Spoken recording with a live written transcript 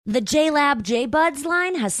The JLab J-Buds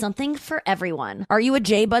line has something for everyone. Are you a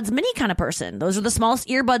J-Buds mini kind of person? Those are the smallest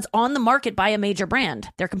earbuds on the market by a major brand.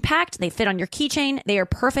 They're compact, they fit on your keychain, they are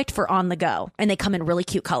perfect for on the go, and they come in really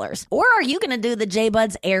cute colors. Or are you going to do the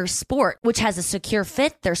J-Buds Air Sport, which has a secure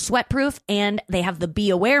fit, they're sweat-proof, and they have the Be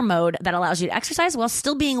Aware mode that allows you to exercise while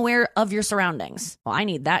still being aware of your surroundings. Well, I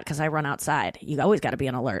need that because I run outside. You always got to be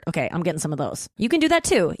on alert. Okay, I'm getting some of those. You can do that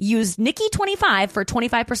too. Use Nikki25 for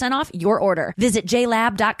 25% off your order. Visit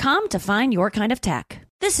jlab.com to find your kind of tech.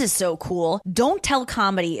 This is so cool. Don't Tell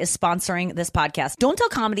Comedy is sponsoring this podcast. Don't Tell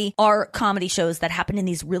Comedy are comedy shows that happen in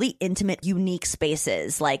these really intimate, unique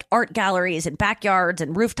spaces like art galleries and backyards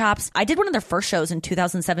and rooftops. I did one of their first shows in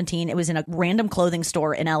 2017. It was in a random clothing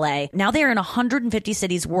store in LA. Now they are in 150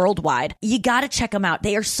 cities worldwide. You got to check them out.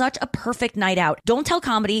 They are such a perfect night out. Don't Tell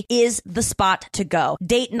Comedy is the spot to go.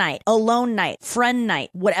 Date night, alone night, friend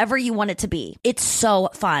night, whatever you want it to be. It's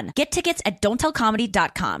so fun. Get tickets at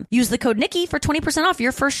don'ttellcomedy.com. Use the code Nikki for 20% off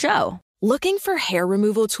your first show. Looking for hair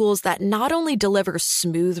removal tools that not only deliver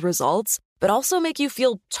smooth results, but also make you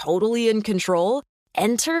feel totally in control?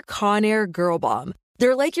 Enter Conair Girl Bomb.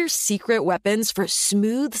 They're like your secret weapons for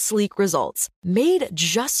smooth, sleek results. Made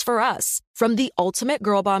just for us. From the ultimate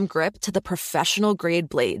Girl Bomb grip to the professional grade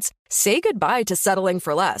blades, say goodbye to settling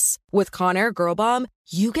for less. With Conair Girl Bomb,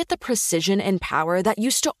 you get the precision and power that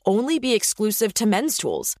used to only be exclusive to men's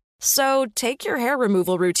tools. So take your hair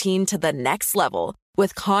removal routine to the next level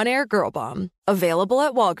with Conair Girl Bomb. Available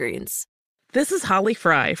at Walgreens. This is Holly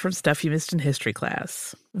Fry from Stuff You Missed in History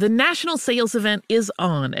Class. The national sales event is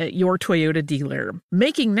on at your Toyota dealer,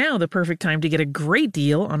 making now the perfect time to get a great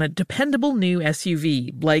deal on a dependable new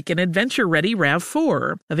SUV, like an adventure-ready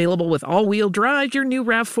RAV4. Available with all-wheel drive, your new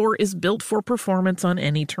RAV4 is built for performance on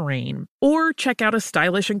any terrain. Or check out a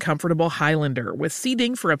stylish and comfortable Highlander with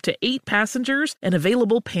seating for up to 8 passengers and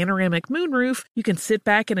available panoramic moonroof. You can sit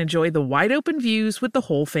back and enjoy the wide-open views with the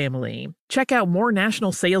whole family. Check out more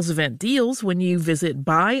national sales event deals when you visit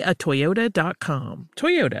buyatoyota.com.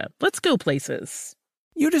 Toyota, let's go places.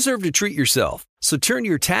 You deserve to treat yourself, so turn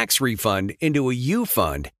your tax refund into a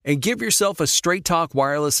U-Fund and give yourself a Straight Talk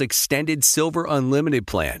Wireless Extended Silver Unlimited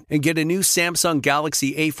plan and get a new Samsung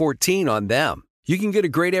Galaxy A14 on them. You can get a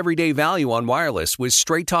great everyday value on wireless with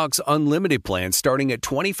Straight Talk's Unlimited plan starting at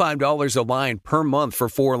 $25 a line per month for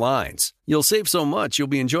 4 lines. You'll save so much you'll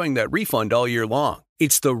be enjoying that refund all year long.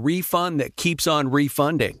 It's the refund that keeps on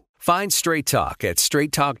refunding. Find Straight Talk at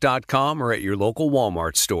straighttalk.com or at your local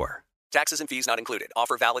Walmart store. Taxes and fees not included.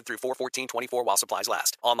 Offer valid through 4/14/24 while supplies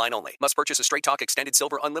last. Online only. Must purchase a Straight Talk Extended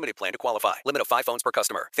Silver Unlimited plan to qualify. Limit of 5 phones per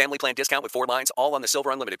customer. Family plan discount with 4 lines, all on the Silver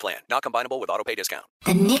Unlimited plan. Not combinable with auto pay discount.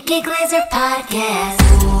 The Nikki Glazer Podcast.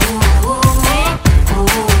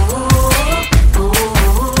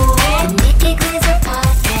 The Nikki Glazer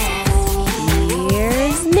Podcast.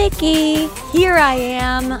 Here's Nikki. Here I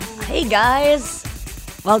am. Hey guys.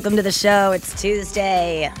 Welcome to the show. It's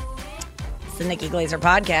Tuesday. It's the Nikki Glazer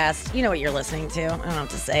Podcast. You know what you're listening to. I don't have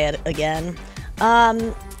to say it again.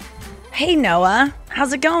 Hey Noah.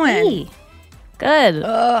 How's it going? Hey. Good.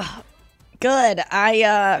 Good.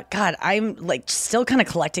 I'm like still kind of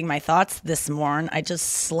collecting my thoughts this morning. I just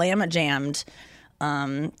slam-a-jammed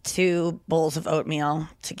 2 bowls of oatmeal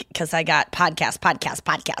because I got podcast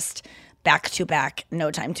back to back,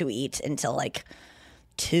 no time to eat until like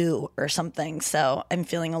 2 or something. So I'm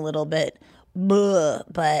feeling a little bit bleh,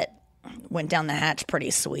 but went down the hatch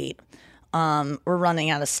pretty sweet. We're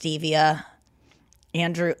running out of stevia.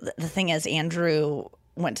 Andrew, the thing is, Andrew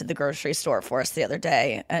went to the grocery store for us the other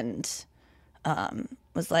day and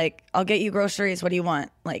was like, I'll get you groceries. What do you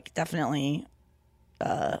want? Like, definitely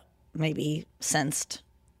maybe sensed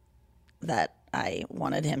that I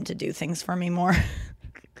wanted him to do things for me more.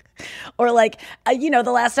 Or like, the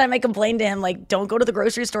last time I complained to him, like, don't go to the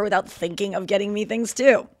grocery store without thinking of getting me things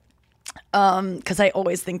too. Because I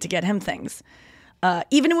always think to get him things.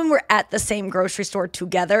 Even when we're at the same grocery store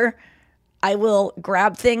together, I will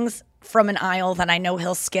grab things from an aisle that I know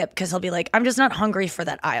he'll skip because he'll be like, I'm just not hungry for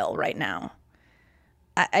that aisle right now.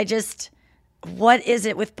 What is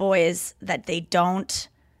it with boys that they don't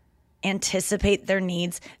anticipate their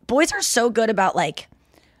needs? Boys are so good about like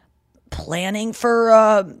planning for,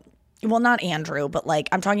 well, not Andrew, but like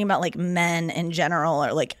I'm talking about like men in general,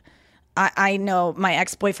 or like I know my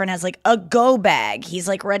ex-boyfriend has like a go bag. He's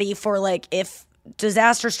like ready for like if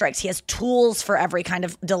disaster strikes. He has tools for every kind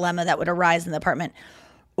of dilemma that would arise in the apartment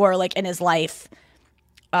or like in his life.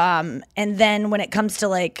 And then when it comes to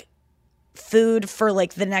like food for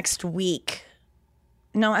like the next week,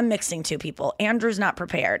 no, I'm mixing 2 people. Andrew's not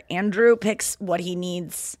prepared. Andrew picks what he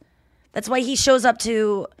needs. That's why he shows up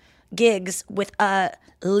to gigs with a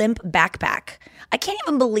limp backpack. I can't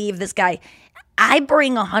even believe this guy. I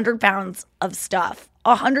bring 100 pounds of stuff,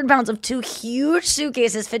 100 pounds of 2 huge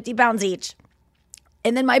suitcases, 50 pounds each.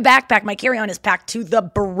 And then my backpack, my carry-on is packed to the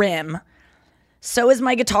brim. So is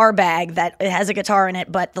my guitar bag that it has a guitar in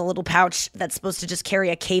it, but the little pouch that's supposed to just carry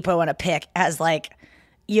a capo and a pick has like,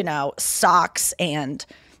 you know, socks and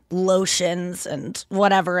lotions and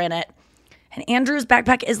whatever in it. And Andrew's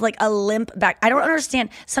backpack is like a limp back. I don't understand.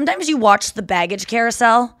 Sometimes you watch the baggage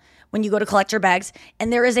carousel when you go to collect your bags,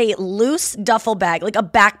 and there is a loose duffel bag, like a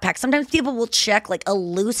backpack. Sometimes people will check like a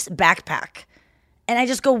loose backpack. And I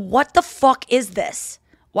just go, what the fuck is this?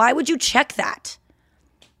 Why would you check that?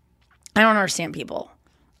 I don't understand people.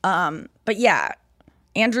 But yeah,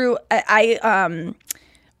 Andrew, I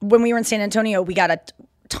when we were in San Antonio, we got a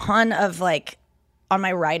ton of like on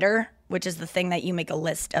my rider, which is the thing that you make a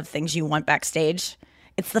list of things you want backstage.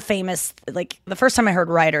 It's the famous, like the first time I heard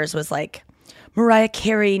riders was like, Mariah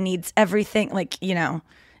Carey needs everything, like, you know,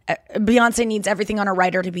 Beyonce needs everything on a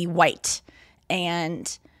rider to be white.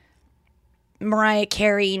 And Mariah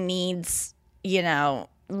Carey needs, you know,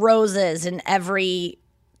 roses in every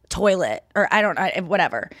toilet, or I don't know,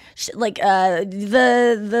 whatever. Like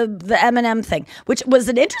the M&M thing, which was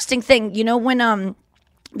an interesting thing. You know, when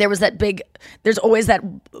there was that big, there's always that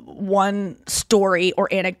one story or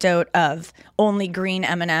anecdote of only green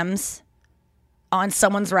M&Ms on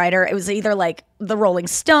someone's rider. It was either like the Rolling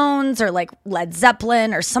Stones or like Led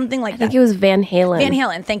Zeppelin or something like that. I think it was Van Halen. Van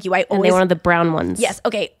Halen, thank you. And they wanted the brown ones. Yes,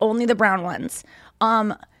 okay, only the brown ones.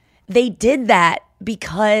 They did that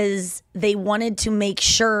because they wanted to make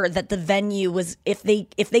sure that the venue was, if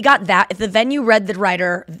the venue read the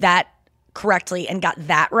rider that correctly and got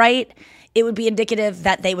that right, it would be indicative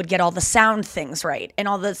that they would get all the sound things right and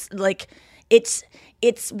all this. Like it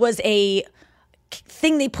was a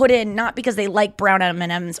thing they put in not because they like brown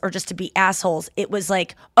M&Ms or just to be assholes. It was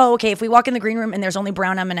like, oh, okay, if we walk in the green room and there's only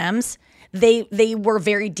brown M&Ms, they were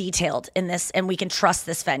very detailed in this and we can trust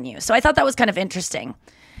this venue. So I thought that was kind of interesting.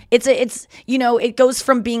 It's you know, it goes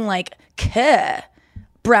from being like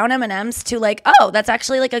brown M&Ms to like, oh, that's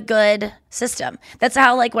actually like a good system. That's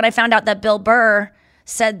how, like, when I found out that Bill Burr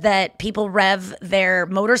said that people rev their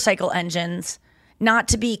motorcycle engines not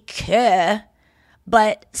to be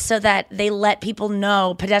but so that they let people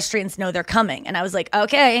know, pedestrians know they're coming. And I was like,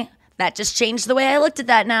 okay, that just changed the way I looked at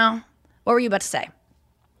that now. What were you about to say?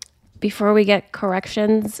 Before we get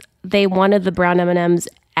corrections, they wanted the brown M&Ms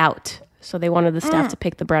out. So they wanted the staff to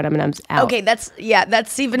pick the brown M&Ms out. Okay, that's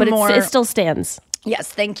even but more. It still stands. Yes,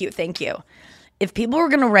 thank you. If people were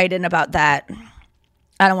going to write in about that,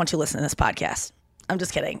 I don't want you to listen to this podcast. I'm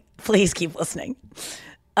just kidding. Please keep listening.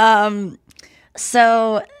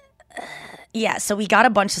 So we got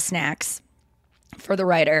a bunch of snacks for the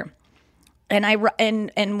writer.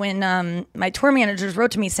 And when my tour managers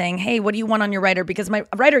wrote to me saying, hey, what do you want on your rider? Because my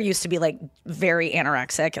rider used to be like very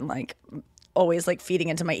anorexic and like always like feeding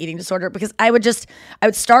into my eating disorder, because I would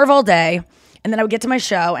starve all day and then I would get to my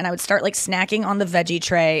show and I would start like snacking on the veggie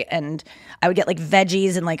tray, and I would get like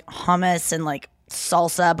veggies and like hummus and like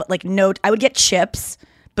salsa, but like I would get chips,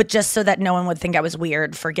 but just so that no one would think I was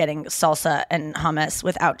weird for getting salsa and hummus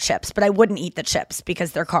without chips. But I wouldn't eat the chips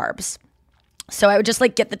because they're carbs. So I would just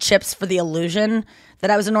like get the chips for the illusion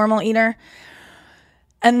that I was a normal eater.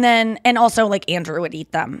 And also like Andrew would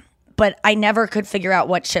eat them. But I never could figure out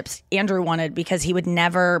what chips Andrew wanted, because he would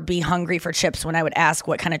never be hungry for chips when I would ask,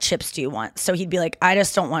 what kind of chips do you want? So he'd be like, I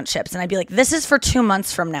just don't want chips. And I'd be like, this is for 2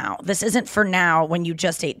 months from now. This isn't for now when you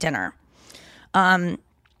just ate dinner.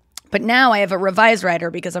 But now I have a revised rider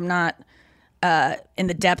because I'm not in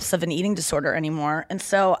the depths of an eating disorder anymore. And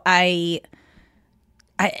so I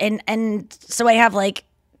have like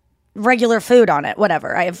regular food on it,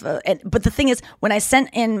 whatever. I have, but the thing is, when I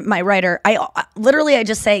sent in my rider, I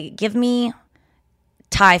just say, give me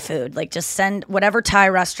Thai food. Like, just send whatever Thai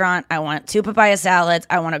restaurant. I want 2 papaya salads.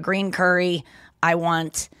 I want a green curry. I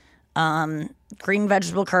want green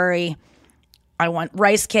vegetable curry. I want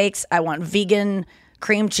rice cakes. I want vegan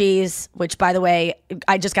cream cheese, which, by the way,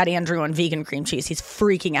 I just got Andrew on vegan cream cheese. He's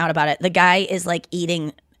freaking out about it. The guy is like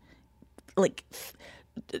eating, like,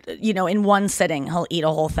 you know, in one sitting, he'll eat a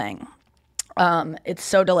whole thing. It's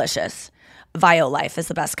so delicious. Violife is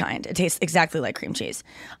the best kind. It tastes exactly like cream cheese.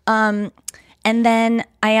 And then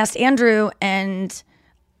I asked Andrew and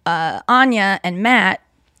Anya and Matt,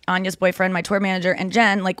 Anya's boyfriend, my tour manager, and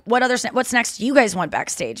Jen, like, what's next you guys want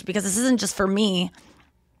backstage? Because this isn't just for me.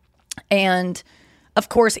 And of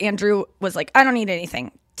course, Andrew was like, I don't need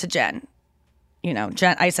anything, to Jen. You know,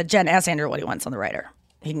 I said, Jen, ask Andrew what he wants on the rider.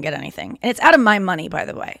 He can get anything. And it's out of my money, by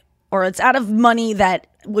the way. or it's out of money that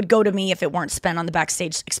would go to me if it weren't spent on the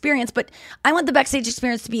backstage experience. But I want the backstage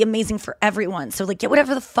experience to be amazing for everyone. So like, get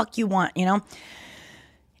whatever the fuck you want, you know?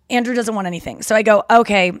 Andrew doesn't want anything. So I go,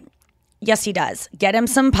 okay, yes, he does. Get him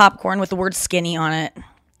some popcorn with the word skinny on it.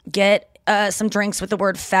 Get some drinks with the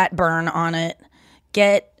word fat burn on it.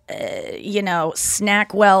 Get,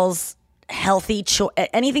 Snackwell's healthy,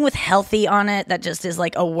 anything with healthy on it that just is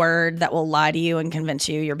like a word that will lie to you and convince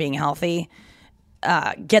you you're being healthy.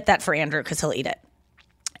 Get that for Andrew because he'll eat it.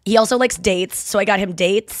 He also likes dates. So I got him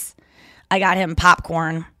dates. I got him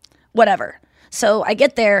popcorn, whatever. So I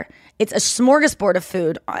get there. It's a smorgasbord of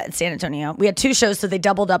food at San Antonio. We had 2 shows, so they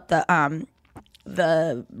doubled up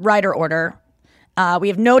the rider order. We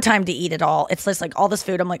have no time to eat it all. It's just like all this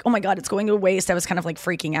food. I'm like, oh my God, it's going to waste. I was kind of like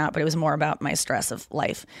freaking out, but it was more about my stress of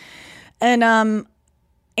life. And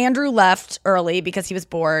Andrew left early because he was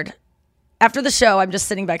bored. After the show, I'm just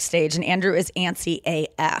sitting backstage, and Andrew is antsy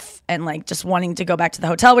AF and like just wanting to go back to the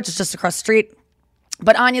hotel, which is just across the street.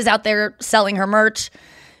 But Anya's out there selling her merch.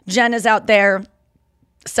 Jen is out there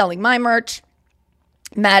selling my merch.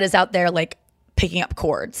 Matt is out there like picking up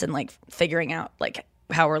chords and like figuring out like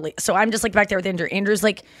how we're so I'm just like back there with Andrew. Andrew's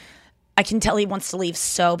like, I can tell he wants to leave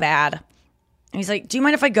so bad. And he's like, do you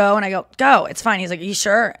mind if I go? And I go, it's fine. He's like, are you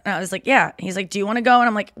sure? And I was like, yeah. He's like, do you want to go? And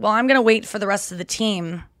I'm like, well, I'm going to wait for the rest of the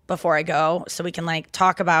team before I go so we can like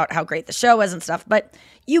talk about how great the show was and stuff, but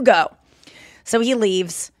you go. So he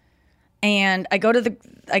leaves, and I go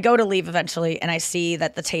to leave eventually, and I see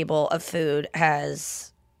that the table of food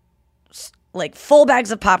has like full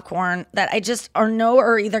bags of popcorn that I just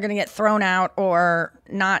are either going to get thrown out or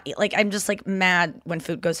not. Like, I'm just like mad when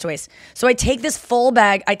food goes to waste. So I take this full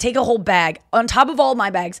bag. I take a whole bag on top of all my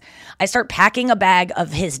bags. I start packing a bag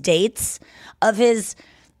of his dates, of his,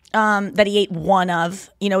 that he ate one of.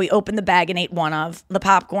 You know, he opened the bag and ate one of. The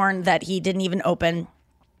popcorn that he didn't even open.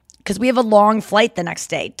 Because we have a long flight the next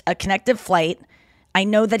day, a connective flight. I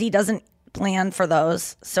know that he doesn't plan for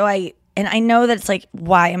those. So I know that it's like,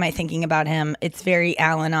 why am I thinking about him? It's very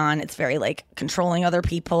Al-Anon. It's very like controlling other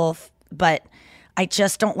people. But I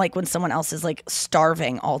just don't like when someone else is like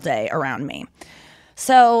starving all day around me.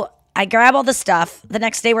 So I grab all the stuff. The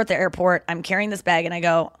next day we're at the airport. I'm carrying this bag and I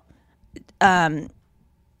go, I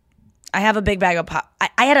have a big bag of pop.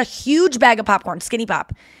 I had a huge bag of popcorn, Skinny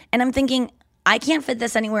Pop. And I'm thinking, I can't fit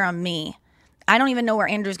this anywhere on me. I don't even know where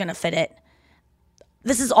Andrew's going to fit it.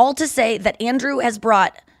 This is all to say that Andrew has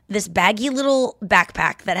brought this baggy little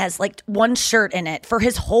backpack that has like one shirt in it for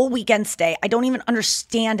his whole weekend stay. I don't even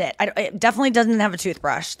understand it. It definitely doesn't have a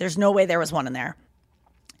toothbrush. There's no way there was one in there.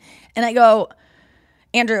 And I go,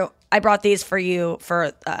 Andrew, I brought these for you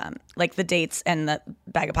for like the dates and the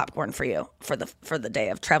bag of popcorn for you for the day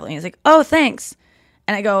of traveling. He's like, oh, thanks.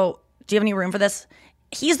 And I go, do you have any room for this?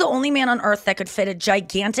 He's the only man on earth that could fit a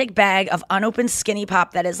gigantic bag of unopened Skinny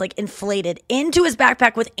Pop that is like inflated into his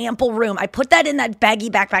backpack with ample room. I put that in that baggy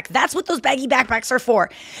backpack. That's what those baggy backpacks are for.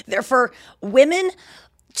 They're for women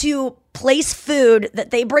to place food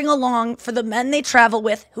that they bring along for the men they travel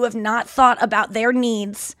with who have not thought about their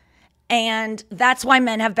needs. And that's why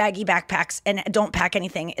men have baggy backpacks and don't pack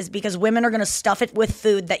anything, is because women are going to stuff it with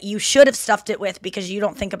food that you should have stuffed it with because you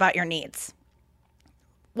don't think about your needs.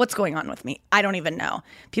 What's going on with me? I don't even know.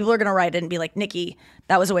 People are going to write in and be like, Nikki,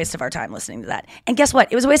 that was a waste of our time listening to that. And guess what?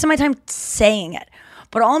 It was a waste of my time saying it.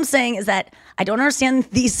 But all I'm saying is that I don't understand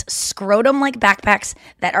these scrotum-like backpacks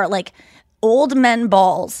that are like old men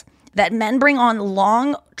balls that men bring on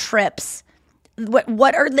long trips.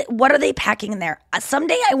 What are they packing in there?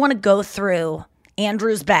 Someday I want to go through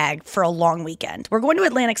Andrew's bag for a long weekend. We're going to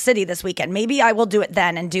Atlantic City this weekend. Maybe I will do it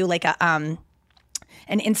then and do like an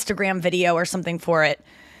Instagram video or something for it.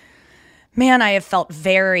 Man, I have felt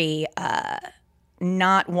very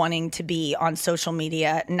not wanting to be on social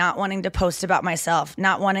media, not wanting to post about myself,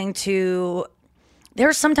 not wanting to. There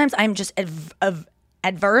are sometimes I'm just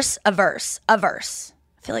averse. I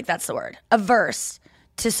feel like that's the word. Averse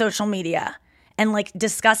to social media and like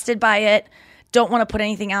disgusted by it. Don't want to put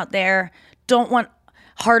anything out there. Don't want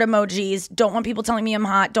heart emojis. Don't want people telling me I'm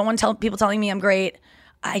hot. Don't want people telling me I'm great.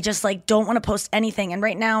 I just like don't want to post anything. And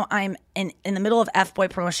right now I'm in the middle of F-Boy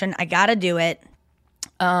promotion. I got to do it.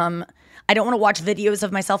 I don't want to watch videos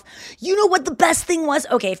of myself. You know what the best thing was?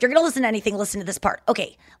 Okay, if you're going to listen to anything, listen to this part.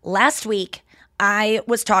 Okay, last week I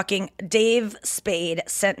was talking. Dave Spade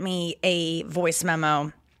sent me a voice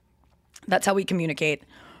memo. That's how we communicate.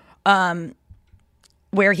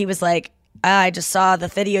 Where he was like, I just saw the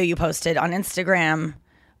video you posted on Instagram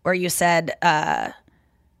where you said,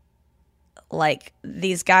 like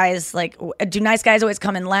these guys, like, do nice guys always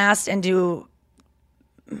come in last and do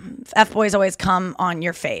F-boys always come on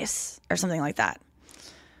your face or something like that,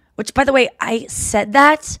 which, by the way, I said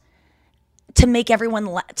that to make everyone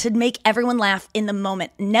laugh in the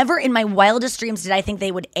moment. Never in my wildest dreams did I think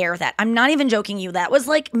they would air that. I'm not even joking you. That was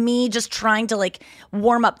like me just trying to like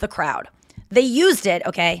warm up the crowd. They used it,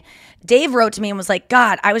 okay? Dave wrote to me and was like,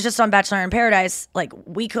 God, I was just on Bachelor in Paradise. Like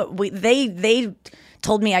they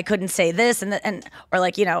told me I couldn't say this or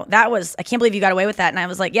like, you know, that was, I can't believe you got away with that. And I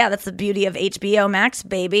was like, yeah, that's the beauty of HBO Max,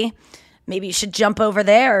 baby. Maybe you should jump over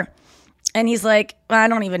there. And he's like, well, I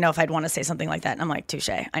don't even know if I'd want to say something like that. And I'm like, touche.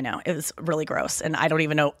 I know. It was really gross. And I don't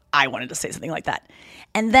even know I wanted to say something like that.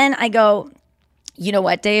 And then I go, you know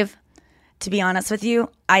what, Dave? To be honest with you,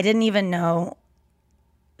 I didn't even know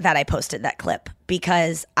that I posted that clip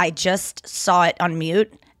because I just saw it on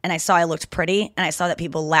mute and I saw I looked pretty and I saw that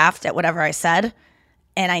people laughed at whatever I said.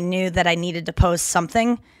 And I knew that I needed to post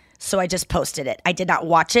something. So I just posted it. I did not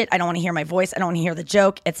watch it. I don't want to hear my voice. I don't want to hear the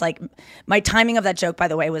joke. It's like my timing of that joke, by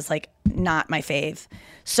the way, was like not my fave.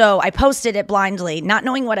 So I posted it blindly, not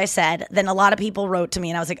knowing what I said. Then a lot of people wrote to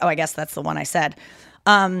me and I was like, oh, I guess that's the one I said.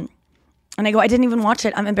 And I go, I didn't even watch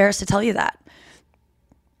it. I'm embarrassed to tell you that.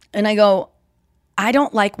 And I go, I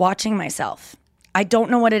don't like watching myself. I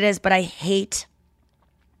don't know what it is, but I hate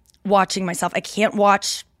watching myself. I can't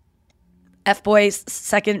watch F-Boy's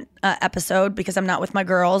second episode because I'm not with my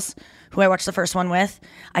girls who I watched the first one with.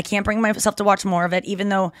 I can't bring myself to watch more of it, even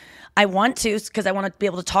though I want to because I want to be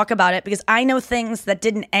able to talk about it because I know things that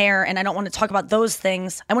didn't air and I don't want to talk about those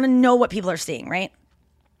things. I want to know what people are seeing, right?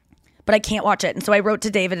 But I can't watch it. And so I wrote to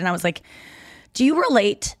David and I was like, do you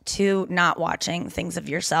relate to not watching things of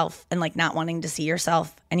yourself and like not wanting to see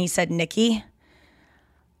yourself? And he said, Nikki,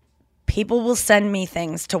 people will send me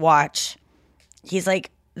things to watch. He's like,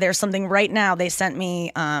 there's something right now. They sent me,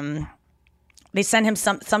 they sent him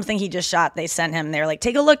something he just shot. They sent him, they're like,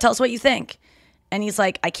 take a look, tell us what you think. And he's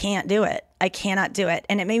like, I can't do it. I cannot do it.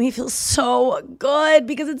 And it made me feel so good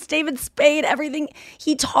because it's David Spade. Everything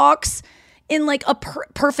he talks in like a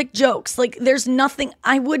perfect jokes. Like there's nothing,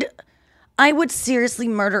 I would seriously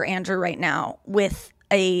murder Andrew right now with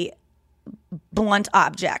a blunt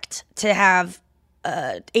object to have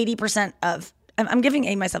 80% of, I'm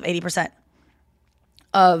giving myself 80%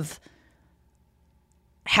 of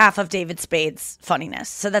half of David Spade's funniness.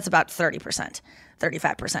 So that's about 30%,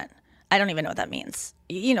 35%. I don't even know what that means.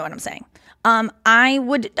 You know what I'm saying. I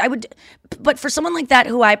would, but for someone like that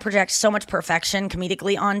who I project so much perfection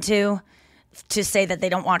comedically onto, to say that they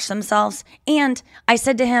don't watch themselves. And I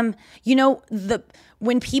said to him, you know,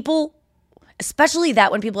 when people, especially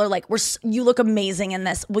that when people are like, you look amazing in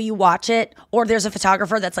this, will you watch it? Or there's a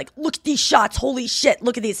photographer that's like, look at these shots, holy shit,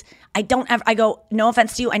 look at these. I go, no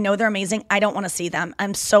offense to you, I know they're amazing, I don't want to see them,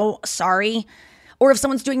 I'm so sorry. Or if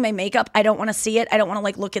someone's doing my makeup, I don't want to see it, I don't want to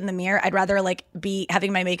like look in the mirror, I'd rather like be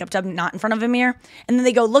having my makeup done not in front of a mirror. And then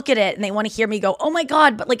they go look at it and they want to hear me go, oh my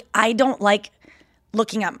God, but like I don't like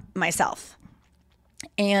looking at myself.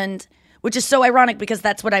 And which is so ironic because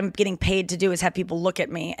that's what I'm getting paid to do is have people look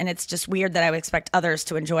at me. And it's just weird that I would expect others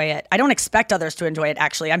to enjoy it. I don't expect others to enjoy it,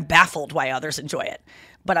 actually. I'm baffled why others enjoy it.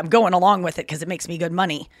 But I'm going along with it because it makes me good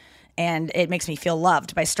money. And it makes me feel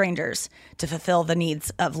loved by strangers to fulfill the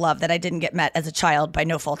needs of love that I didn't get met as a child by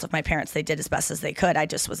no fault of my parents. They did as best as they could. I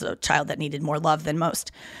just was a child that needed more love than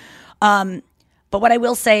most. But what I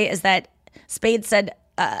will say is that Spade said,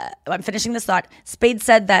 I'm finishing this thought. Spade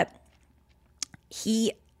said that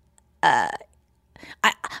he,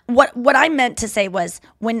 what I meant to say was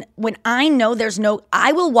when I know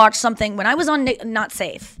I will watch something. When I was on Not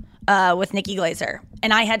Safe with Nikki Glaser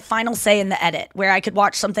and I had final say in the edit where I could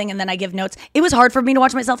watch something and then I give notes. It was hard for me to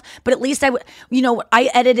watch myself, but at least I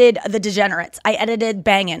edited The Degenerates. I edited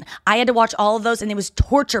Bangin'. I had to watch all of those and it was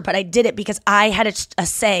torture, but I did it because I had a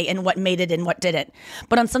say in what made it and what didn't.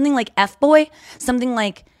 But on something like F-Boy, something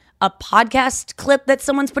like a podcast clip that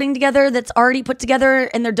someone's putting together that's already put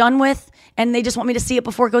together and they're done with and they just want me to see it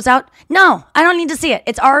before it goes out. No, I don't need to see it.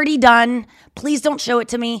 It's already done. Please don't show it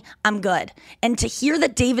to me. I'm good. And to hear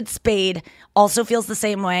that David Spade also feels the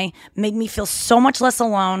same way made me feel so much less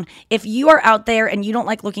alone. If you are out there and you don't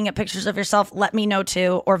like looking at pictures of yourself, let me know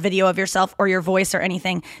too, or video of yourself or your voice or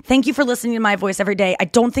anything. Thank you for listening to my voice every day. I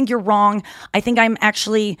don't think you're wrong. I think I'm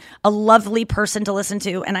actually a lovely person to listen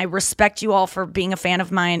to and I respect you all for being a fan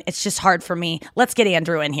of mine. It's just hard for me. Let's get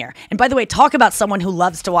Andrew in here. And by the way, talk about someone who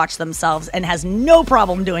loves to watch themselves and has no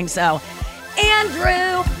problem doing so.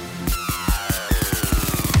 Andrew!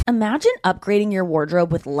 Imagine upgrading your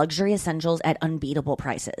wardrobe with luxury essentials at unbeatable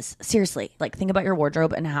prices. Seriously, like think about your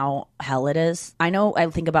wardrobe and how hell it is. I know I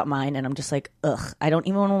think about mine and I'm just like, ugh, I don't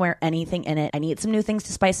even want to wear anything in it. I need some new things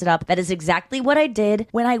to spice it up. That is exactly what I did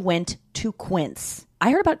when I went to Quince.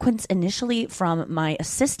 I heard about Quince initially from my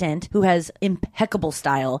assistant who has impeccable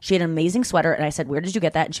style. She had an amazing sweater and I said, where did you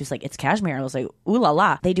get that? And she was like, it's cashmere. I was like, ooh la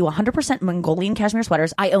la. They do 100% Mongolian cashmere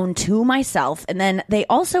sweaters. I own 2 myself. And then they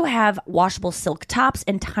also have washable silk tops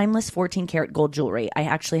and timeless 14 karat gold jewelry. I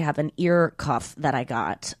actually have an ear cuff that I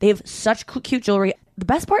got. They have such cute jewelry. The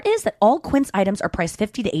best part is that all Quince items are priced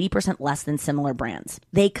 50 to 80% less than similar brands.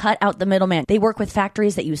 They cut out the middleman. They work with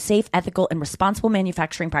factories that use safe, ethical, and responsible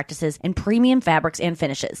manufacturing practices and premium fabrics and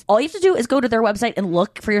finishes. All you have to do is go to their website and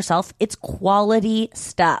look for yourself. It's quality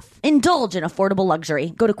stuff. Indulge in affordable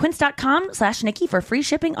luxury. Go to quince.com/Nikki for free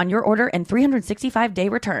shipping on your order and 365-day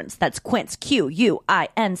returns. That's Quince,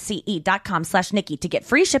 QUINCE.com/Nikki to get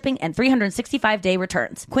free shipping and 365-day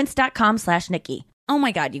returns. Quince.com/Nikki. Oh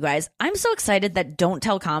my God, you guys. I'm so excited that Don't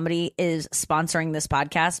Tell Comedy is sponsoring this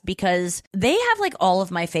podcast because they have like all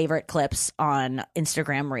of my favorite clips on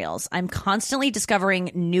Instagram Reels. I'm constantly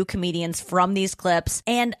discovering new comedians from these clips.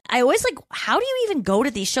 And I always like, how do you even go to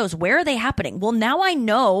these shows? Where are they happening? Well, now I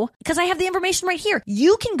know because I have the information right here.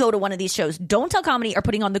 You can go to one of these shows. Don't Tell Comedy are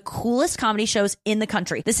putting on the coolest comedy shows in the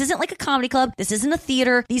country. This isn't like a comedy club. This isn't a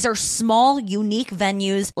theater. These are small, unique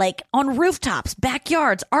venues like on rooftops,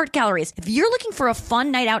 backyards, art galleries. If you're looking for a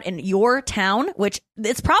fun night out in your town, which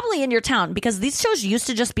it's probably in your town because these shows used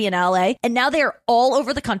to just be in LA and now they are all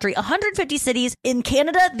over the country, 150 cities in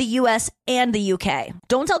Canada, the US, and the UK.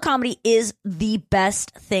 Don't Tell Comedy is the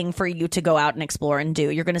best thing for you to go out and explore and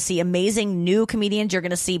do. You're going to see amazing new comedians. You're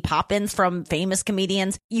going to see pop-ins from famous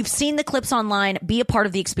comedians. You've seen the clips online. Be a part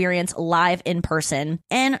of the experience live in person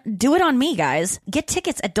and do it on me, guys. Get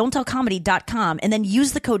tickets at don'ttellcomedy.com and then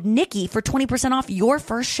use the code Nikki for 20% off your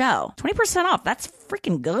first show. 20% off. That's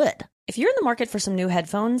freaking good. If you're in the market for some new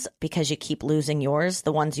headphones because you keep losing yours,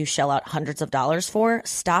 the ones you shell out hundreds of dollars for,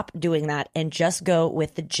 stop doing that and just go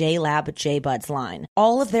with the JLab JBuds line.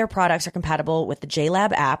 All of their products are compatible with the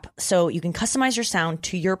JLab app, so you can customize your sound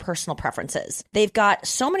to your personal preferences. They've got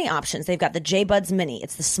so many options. They've got the JBuds Mini.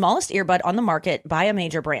 It's the smallest earbud on the market by a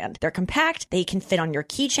major brand. They're compact. They can fit on your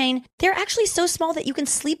keychain. They're actually so small that you can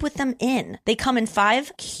sleep with them in. They come in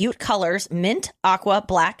 5 cute colors: mint, aqua,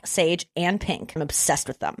 black, sage, and pink. I'm obsessed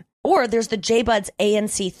with them. Or there's the JBuds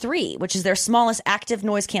ANC3, which is their smallest active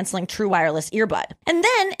noise-canceling true wireless earbud. And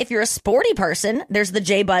then, if you're a sporty person, there's the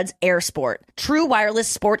JBuds Air Sport. True wireless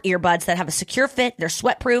sport earbuds that have a secure fit, they're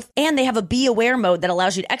sweat-proof, and they have a Be Aware mode that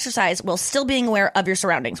allows you to exercise while still being aware of your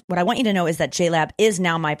surroundings. What I want you to know is that JLab is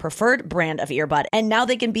now my preferred brand of earbud, and now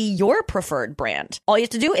they can be your preferred brand. All you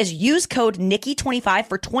have to do is use code Nikki25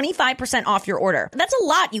 for 25% off your order. That's a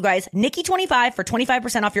lot, you guys. Nikki25 for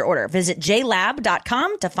 25% off your order. Visit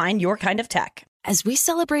jlab.com to find your kind of tech. As we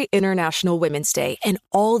celebrate International Women's Day and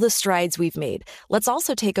all the strides we've made, let's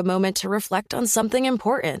also take a moment to reflect on something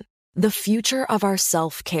important: the future of our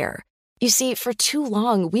self-care. You see, for too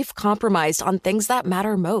long, we've compromised on things that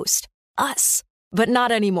matter most, us. But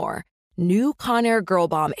not anymore. New Conair Girl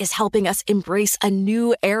Bomb is helping us embrace a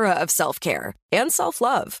new era of self-care and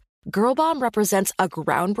self-love. Girl Bomb represents a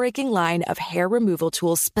groundbreaking line of hair removal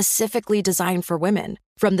tools specifically designed for women.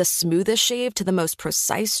 From the smoothest shave to the most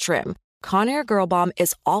precise trim, Conair Girl Bomb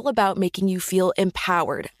is all about making you feel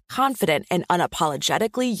empowered, confident, and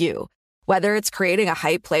unapologetically you. Whether it's creating a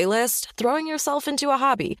hype playlist, throwing yourself into a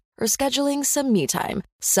hobby, or scheduling some me time,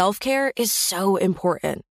 self-care is so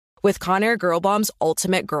important. With Conair Girl Bomb's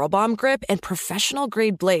ultimate Girl Bomb grip and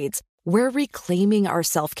professional-grade blades, we're reclaiming our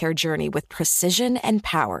self-care journey with precision and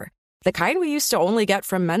power, the kind we used to only get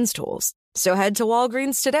from Men's Tools. So head to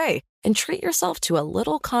Walgreens today and treat yourself to a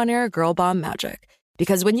little Conair Girl Bomb magic.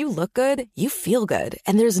 Because when you look good, you feel good,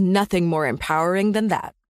 and there's nothing more empowering than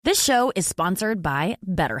that. This show is sponsored by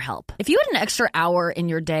BetterHelp. If you had an extra hour in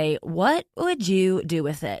your day, what would you do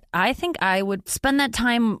with it? I think I would spend that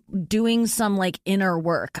time doing some like inner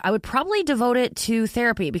work. I would probably devote it to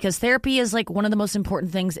therapy because therapy is like one of the most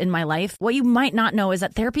important things in my life. What you might not know is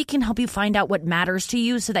that therapy can help you find out what matters to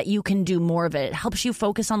you so that you can do more of it. It helps you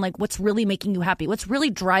focus on like what's really making you happy, what's really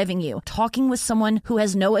driving you. Talking with someone who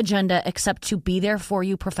has no agenda except to be there for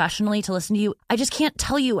you professionally, to listen to you. I just can't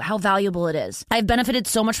tell you how valuable it is. I've benefited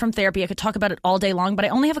so much from therapy. I could talk about it all day long, but I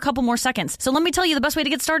only have a couple more seconds. So let me tell you, the best way to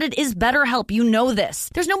get started is BetterHelp. You know this.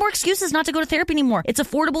 There's no more excuses not to go to therapy anymore. It's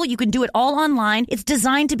affordable. You can do it all online. It's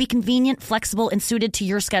designed to be convenient, flexible, and suited to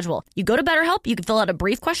your schedule. You go to BetterHelp, you can fill out a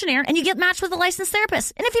brief questionnaire, and you get matched with a licensed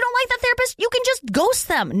therapist. And if you don't like that therapist, you can just ghost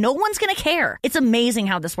them. No one's going to care. It's amazing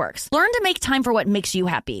how this works. Learn to make time for what makes you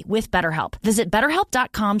happy with BetterHelp. Visit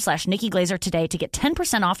BetterHelp.com/Nikki Glaser today to get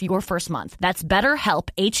 10% off your first month. That's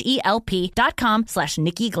BetterHelp,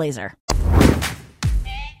 HELP.com/Nikki Glaser.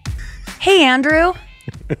 Hey, Andrew.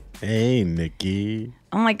 Hey, Nikki.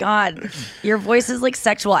 Oh my God. Your voice is like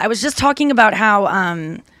sexual. I was just talking about how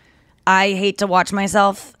I hate to watch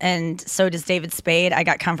myself, and so does David Spade. I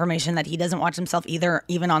got confirmation that he doesn't watch himself either,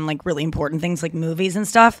 even on like really important things like movies and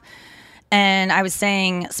stuff. And I was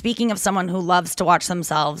saying, speaking of someone who loves to watch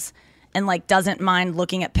themselves and like doesn't mind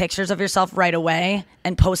looking at pictures of yourself right away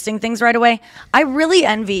and posting things right away, I really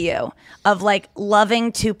envy you of like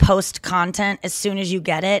loving to post content as soon as you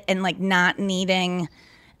get it and like not needing.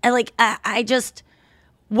 And like I just,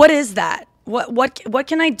 what is that? What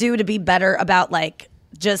can I do to be better about like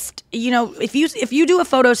just, you know, if you do a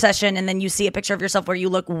photo session and then you see a picture of yourself where you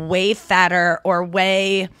look way fatter or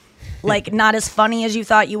way like not as funny as you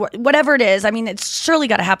thought you were, whatever it is. I mean, it's surely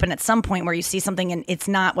got to happen at some point where you see something and it's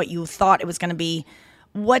not what you thought it was going to be.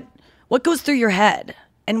 What goes through your head,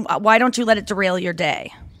 and why don't you let it derail your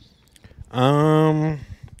day? Because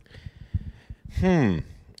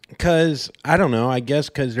I don't know. I guess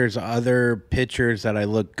because there's other pictures that I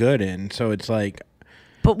look good in, so it's like.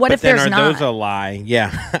 But what if then there's are not? those a lie?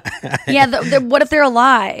 Yeah. Yeah. What if they're a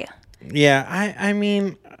lie? Yeah. I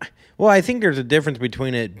mean. Well, I think there's a difference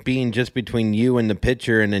between it being just between you and the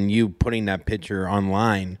picture and then you putting that picture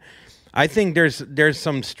online. I think there's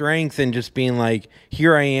some strength in just being like,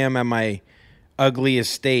 here I am at my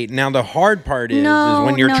ugliest state. Now, the hard part is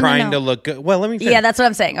when you're trying to look good. Well, let me finish. Yeah, that's what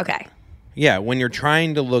I'm saying. Okay. Yeah, when you're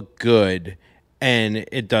trying to look good and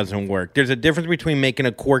it doesn't work. There's a difference between making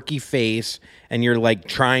a quirky face and you're like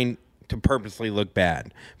trying to purposely look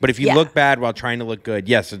bad. But if you look bad while trying to look good,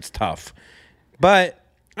 yes, it's tough. But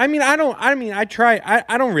I try.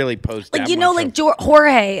 I don't really post like, that you know, much like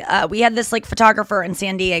Jorge, we had this like photographer in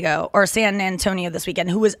San Antonio this weekend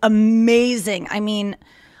who was amazing. I mean,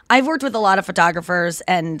 I've worked with a lot of photographers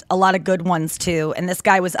and a lot of good ones too. And this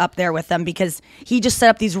guy was up there with them because he just set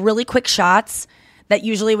up these really quick shots that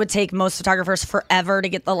usually would take most photographers forever to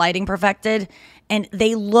get the lighting perfected. And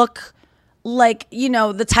they look like, you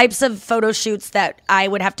know, the types of photo shoots that I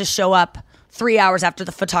would have to show up 3 hours after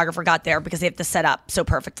the photographer got there because they have to set up so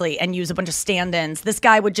perfectly and use a bunch of stand-ins. This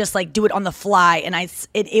guy would just like do it on the fly, and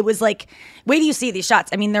it was like, wait till you see these shots.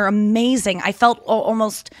 I mean, they're amazing. I felt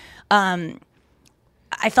almost, I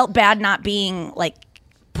felt bad not being like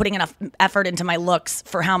putting enough effort into my looks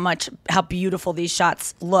for how beautiful these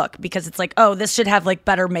shots look, because it's like, oh, this should have like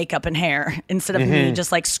better makeup and hair instead of me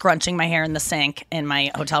just like scrunching my hair in the sink in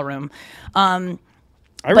my hotel room.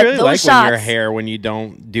 I really like when your hair, when you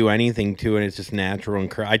don't do anything to it, it's just natural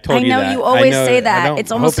and I told you that. I know you always say that.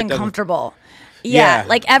 It's almost uncomfortable. Yeah,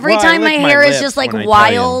 like every Well, time my hair is just like when I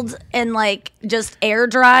wild and like just air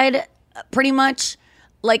dried, pretty much.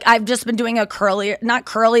 Like I've just been doing a curly, not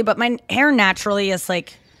curly, but my hair naturally is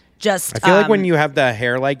like just. I feel like when you have the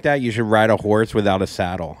hair like that, you should ride a horse without a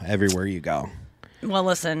saddle everywhere you go. Well,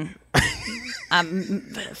 listen.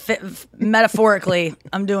 Metaphorically,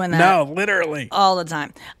 I'm doing that. No, literally. All the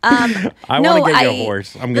time. I want to get you a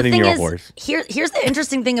horse. I'm getting you a horse. Here's the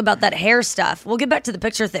interesting thing about that hair stuff. We'll get back to the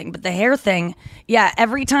picture thing, but the hair thing, yeah,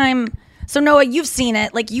 every time. So, Noah, you've seen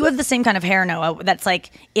it. Like, you have the same kind of hair, Noah, that's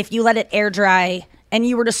like if you let it air dry and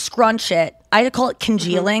you were to scrunch it, I call it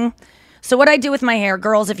congealing. So what I do with my hair,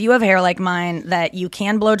 girls, if you have hair like mine that you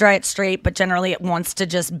can blow dry it straight, but generally it wants to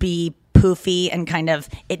just be poofy and kind of,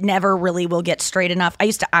 it never really will get straight enough. I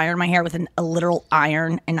used to iron my hair with a literal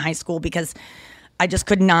iron in high school because I just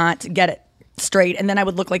could not get it straight. And then I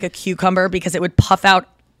would look like a cucumber because it would puff out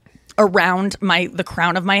around the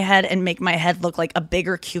crown of my head and make my head look like a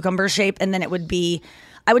bigger cucumber shape. And then I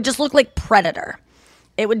would just look like Predator.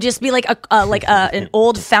 It would just be like an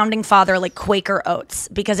old founding father, like Quaker Oats,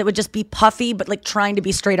 because it would just be puffy, but like trying to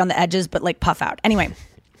be straight on the edges, but like puff out. Anyway,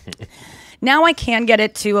 now I can get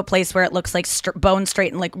it to a place where it looks like bone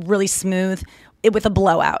straight and like really smooth with a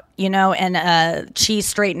blowout, you know, and cheese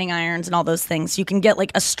straightening irons and all those things. You can get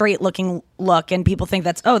like a straight looking look, and people think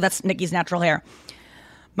that's Nikki's natural hair.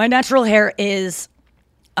 My natural hair is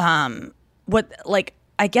I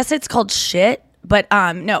guess it's called shit, but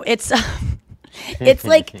no, it's. It's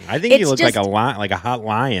like I think you look just, like a hot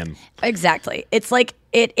lion. Exactly. It's like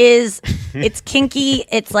it is. It's kinky.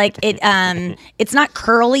 It's like it. It's not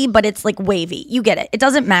curly, but it's like wavy. You get it. It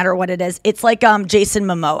doesn't matter what it is. It's like Jason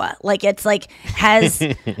Momoa. Like it's like has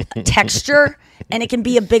texture, and it can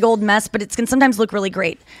be a big old mess, but it can sometimes look really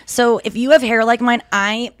great. So if you have hair like mine,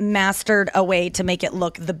 I mastered a way to make it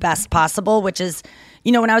look the best possible, which is.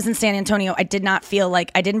 You know, when I was in San Antonio, I did not feel like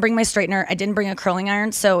I didn't bring my straightener. I didn't bring a curling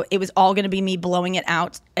iron. So it was all going to be me blowing it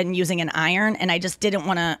out and using an iron. And I just didn't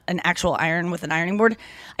want an actual iron with an ironing board.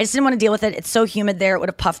 I just didn't want to deal with it. It's so humid there. It would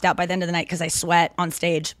have puffed out by the end of the night because I sweat on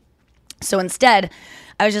stage. So instead,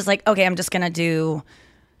 I was just like, okay, I'm just going to do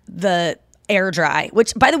air dry,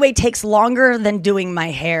 which by the way takes longer than doing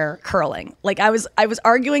my hair curling. Like I was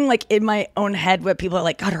arguing like in my own head with people are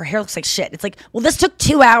like, God, her hair looks like shit. It's like, well, this took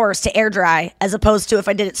 2 hours to air dry as opposed to if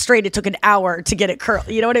I did it straight, it took an hour to get it curled.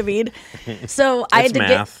 You know what I mean? So I had to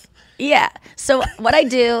math. Yeah. So what I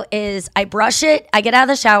do is I brush it, I get out of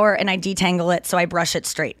the shower and I detangle it so I brush it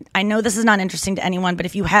straight. I know this is not interesting to anyone, but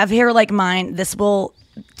if you have hair like mine, this will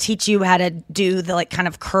teach you how to do the like kind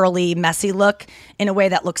of curly, messy look in a way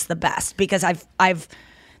that looks the best, because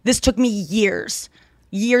this took me years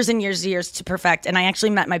and years to perfect. And I actually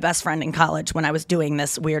met my best friend in college when I was doing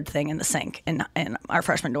this weird thing in the sink in our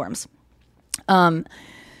freshman dorms.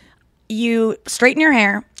 You straighten your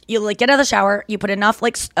hair. You like get out of the shower, you put enough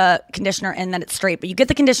like conditioner in that it's straight, but you get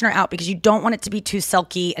the conditioner out because you don't want it to be too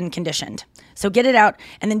silky and conditioned. So get it out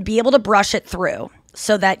and then be able to brush it through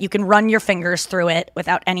so that you can run your fingers through it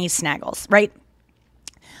without any snaggles, right?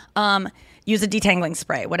 Use a detangling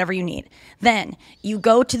spray, whatever you need. Then you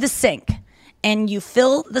go to the sink and you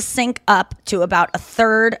fill the sink up to about a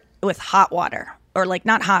third with hot water, or like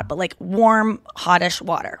not hot, but like warm, hottish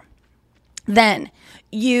water. Then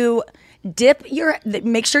you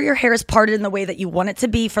make sure your hair is parted in the way that you want it to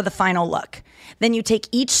be for the final look. Then you take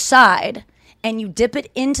each side and you dip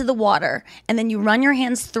it into the water, and then you run your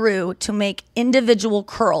hands through to make individual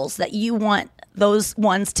curls that you want those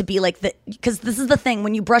ones to be like because this is the thing,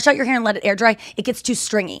 when you brush out your hair and let it air dry, it gets too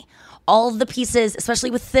stringy. All of the pieces,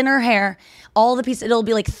 especially with thinner hair, it'll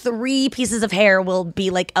be like 3 pieces of hair will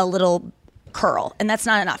be like a little curl, and that's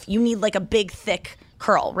not enough. You need like a big, thick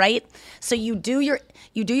curl, right? So you do your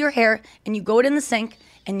hair and you go it in the sink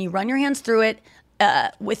and you run your hands through it,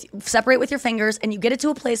 separate with your fingers, and you get it to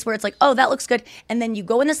a place where it's like, oh, that looks good. And then you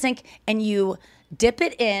go in the sink and you dip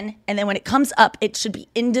it in, and then when it comes up, it should be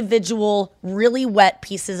individual, really wet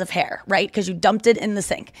pieces of hair, right? Because you dumped it in the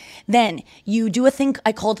sink. Then you do a thing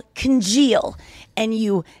I called congeal, and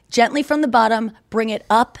you gently from the bottom bring it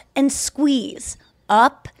up and squeeze,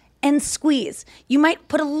 up and squeeze. You might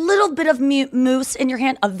put a little bit of mousse in your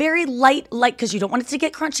hand, a very light, because you don't want it to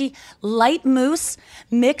get crunchy, light mousse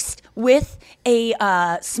mixed with a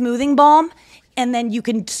smoothing balm, and then you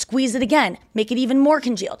can squeeze it again, make it even more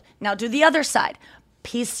congealed. Now do the other side.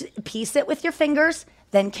 Piece it with your fingers,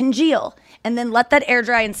 then congeal, and then let that air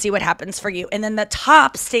dry and see what happens for you. And then the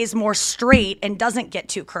top stays more straight and doesn't get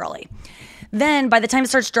too curly. Then by the time it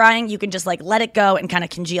starts drying, you can just like let it go and kind of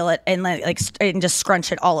congeal it and and just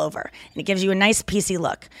scrunch it all over. And it gives you a nice piecey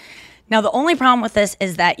look. Now, the only problem with this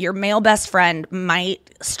is that your male best friend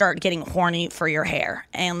might start getting horny for your hair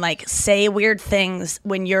and like say weird things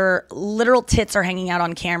when your literal tits are hanging out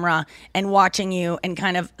on camera and watching you and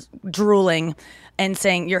kind of drooling and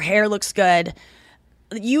saying your hair looks good.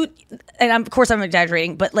 Of course I'm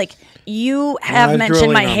exaggerating, but like you have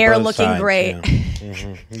mentioned my hair looking sides, great. Yeah.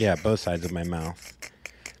 Mm-hmm. Yeah, both sides of my mouth.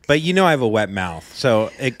 But I have a wet mouth,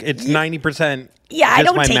 so it's 90%. Yeah, I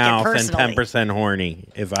don't my take mouth it personally. And 10% horny.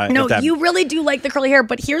 You really do like the curly hair,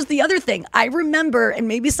 but here's the other thing. I remember, and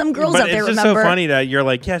maybe some girls out there remember. It's just so funny that you're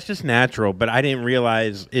like, yeah, it's just natural, but I didn't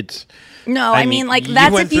realize it's. No, I mean like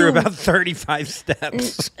that's if you went through about 35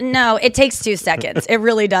 steps. No, it takes 2 seconds. It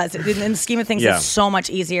really does. In the scheme of things, it's so much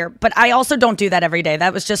easier. But I also don't do that every day.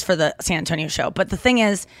 That was just for the San Antonio show. But the thing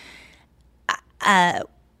is,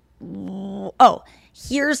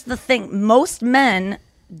 here's the thing. Most men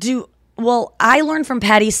do. Well, I learned from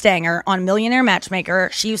Patty Stanger on Millionaire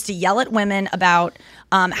Matchmaker. She used to yell at women about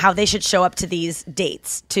how they should show up to these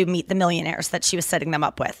dates to meet the millionaires that she was setting them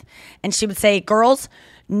up with. And she would say, girls,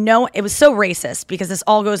 no, it was so racist because this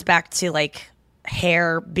all goes back to like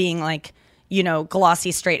hair being like,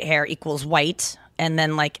 glossy straight hair equals white. And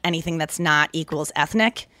then like anything that's not equals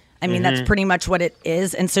ethnic. I mean, that's pretty much what it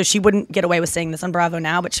is. And so she wouldn't get away with saying this on Bravo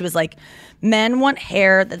Now, but she was like, men want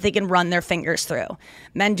hair that they can run their fingers through.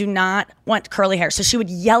 Men do not want curly hair. So she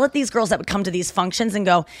would yell at these girls that would come to these functions and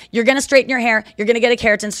go, you're going to straighten your hair. You're going to get a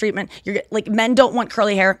keratin treatment. Men don't want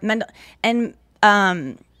curly hair.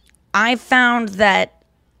 I found that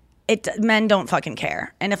men don't fucking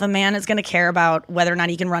care. And if a man is going to care about whether or not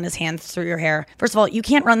he can run his hands through your hair, first of all, you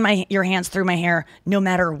can't run your hands through my hair no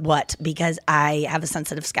matter what, because I have a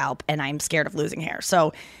sensitive scalp and I'm scared of losing hair.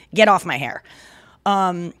 So get off my hair.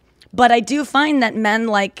 But I do find that men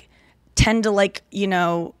tend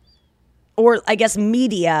to or I guess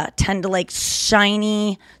media tend to like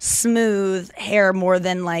shiny, smooth hair more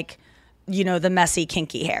than the messy,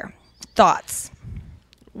 kinky hair. Thoughts?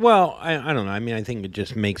 Well, I don't know. I mean, I think it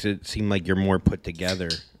just makes it seem like you're more put together.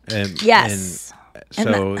 Yes. And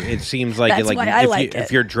so it seems like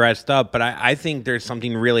if you're dressed up, but I think there's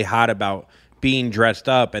something really hot about being dressed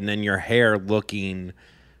up and then your hair looking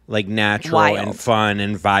like natural Wild. and fun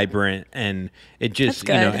and vibrant, and it just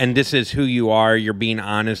That's good. and this is who you are. You're being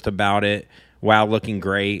honest about it while looking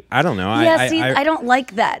great. I don't know. Yeah, I don't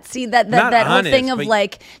like that. See that Not whole honest, thing of but-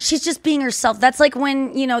 like she's just being herself. That's like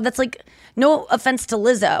when that's like no offense to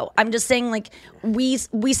Lizzo. I'm just saying like we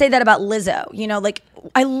say that about Lizzo. Like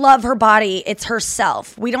I love her body. It's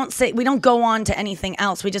herself. We don't go on to anything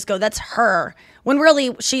else. We just go that's her. When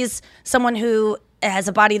really she's someone who has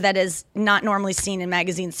a body that is not normally seen in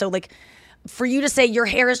magazines. So like for you to say your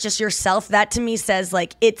hair is just yourself, that to me says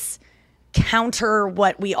like it's counter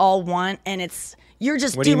what we all want, and you're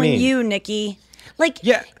just What do you doing mean? you, Nikki. Like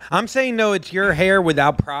Yeah, I'm saying no. It's your hair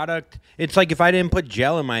without product. It's like if I didn't put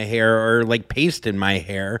gel in my hair or like paste in my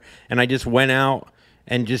hair, and I just went out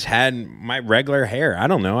and just had my regular hair. I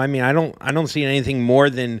don't know. I mean, I don't see anything more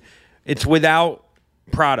than it's without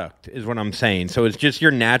product is what I'm saying. So it's just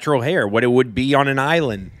your natural hair, what it would be on an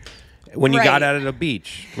island when you Right. got out of the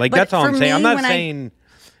beach. Like But that's all for I'm saying. I'm me, not when I- saying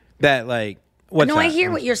that like what's no, that? I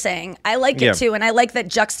hear what you're saying. I like Yeah. it too, and I like that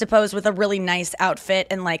juxtaposed with a really nice outfit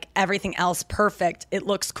and like everything else perfect. It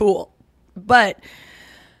looks cool, but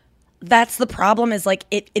that's the problem. Is like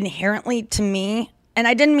it inherently to me. And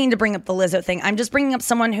I didn't mean to bring up the Lizzo thing. I'm just bringing up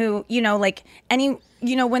someone who like any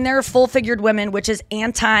when they're full-figured women, which is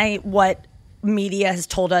anti what media has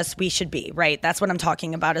told us we should be. Right? That's what I'm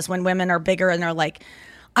talking about. Is when women are bigger and they're like,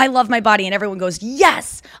 I love my body, and everyone goes,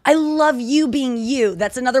 yes, I love you being you.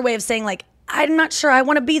 That's another way of saying like, I'm not sure I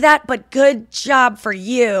want to be that, but good job for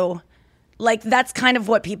you. Like that's kind of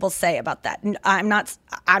what people say about that. I'm not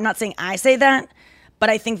saying I say that, but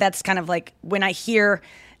I think that's kind of like when I hear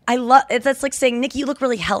that's like saying, Nikki, you look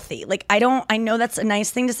really healthy. Like I know that's a nice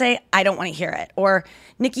thing to say. I don't want to hear it. Or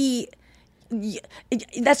Nikki,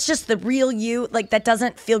 that's just the real you. Like that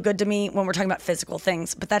doesn't feel good to me when we're talking about physical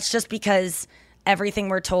things, but that's just because everything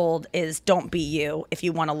we're told is don't be you if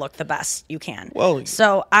you want to look the best you can. Well,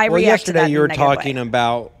 so I react yesterday to that you in a were negative talking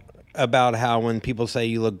way. about how when people say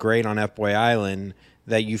you look great on F-Boy Island,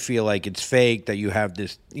 that you feel like it's fake, that you have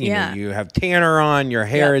this, you know, you have tanner on, your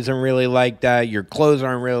hair Yep. isn't really like that, your clothes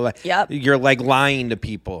aren't really like, Yep. you're like lying to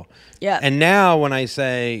people. Yep. And now when I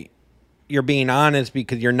say you're being honest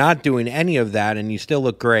because you're not doing any of that and you still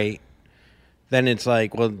look great, then it's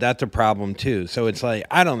like, well, that's a problem too. So it's like,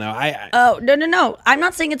 I don't know. Oh, no. I'm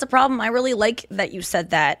not saying it's a problem. I really like that you said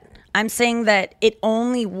that. I'm saying that it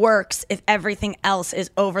only works if everything else is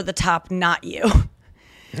over the top, not you.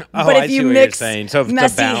 But I if see you what mix you're saying. So if it's a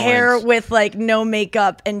messy hair balance. with like no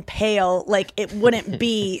makeup and pale, like it wouldn't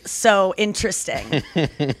be so interesting.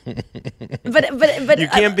 but you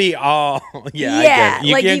can't be all, I Yeah, get it.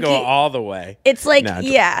 You like can't you go can't- all the way. It's like,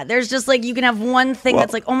 natural. there's just like, you can have one thing Well-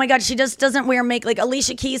 that's like, oh my God, she just doesn't wear makeup. Like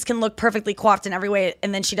Alicia Keys can look perfectly coiffed in every way,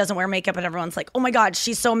 and then she doesn't wear makeup, and everyone's like, oh my God,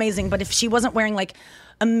 she's so amazing. But if she wasn't wearing like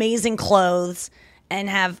amazing clothes and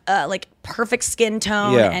have like perfect skin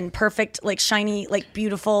tone Yeah. and perfect like shiny, like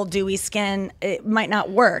beautiful, dewy skin, it might not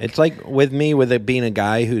work. It's like with me, with it being a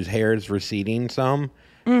guy whose hair is receding some,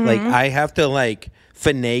 Mm-hmm. like I have to like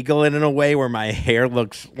finagle it in a way where my hair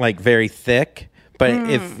looks like very thick. But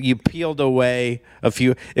if you peeled away a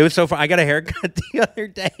few, it was so fun. I got a haircut the other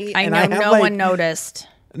day. I and know have, no like- one noticed.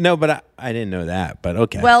 No, but I didn't know that. But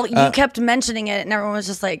okay. Well, you kept mentioning it, and everyone was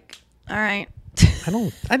just like, all right.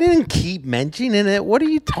 I didn't keep mentioning it. What are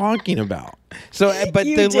you talking about? So, but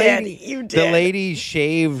You the did. lady, You the did. lady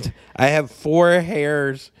shaved. I have 4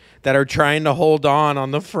 hairs that are trying to hold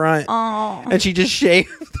on the front, and she just shaved.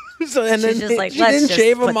 So, and She's then just like, she let's didn't just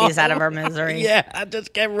shave put them all. these out of our misery. Yeah,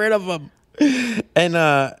 just get rid of them.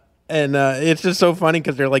 And it's just so funny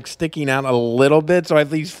because they're like sticking out a little bit. So I have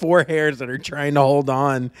these 4 hairs that are trying to hold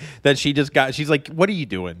on that she just got. She's like, "What are you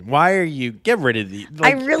doing? Why are you get rid of these?"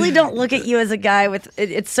 Like, I really don't look at you as a guy with.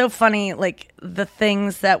 It's so funny, like the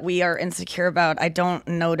things that we are insecure about. I don't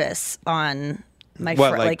notice on my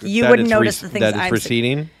what, like you that wouldn't it's notice the things that it's I'm.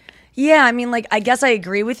 receding. Yeah, I mean, like I guess I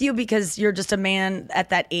agree with you because you're just a man at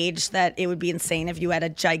that age that it would be insane if you had a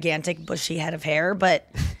gigantic bushy head of hair, but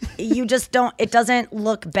you just don't. It doesn't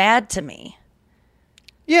look bad to me.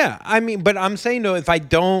 Yeah, I mean, but I'm saying though, if I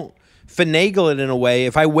don't finagle it in a way,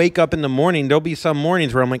 if I wake up in the morning, there'll be some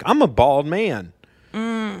mornings where I'm like, I'm a bald man.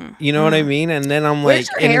 You know what I mean? And then I'm Where's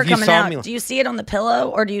like, your hair and if you coming saw out? me, Do you see it on the pillow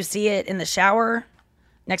or do you see it in the shower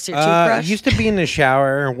next to your toothbrush? it used to be in the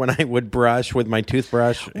shower when I would brush with my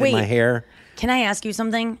toothbrush in Wait. my hair. Can I ask you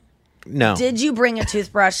something? No. Did you bring a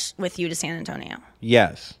toothbrush with you to San Antonio?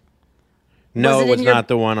 Yes. No, Was it it was in your- not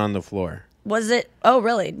the one on the floor. Was it? Oh,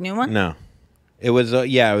 really? New one? No. It was, it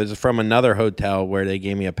was from another hotel where they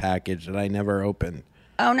gave me a package that I never opened.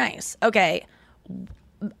 Oh, nice. Okay.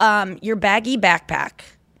 Your baggy backpack.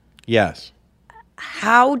 Yes.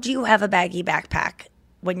 how do you have a baggy backpack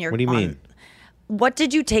when you're What do you mean? What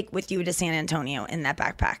did you take with you to San Antonio in that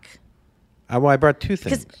backpack? Well, I brought two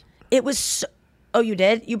things. It was oh, you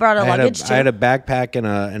did? You brought a luggage too? I had a backpack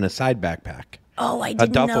and a side backpack. Oh, I A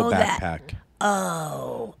didn't duffel know that. backpack.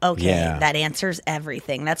 Oh, okay. Yeah. That answers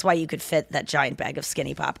everything. That's why you could fit that giant bag of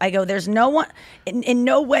Skinny Pop. I go, there's no one, in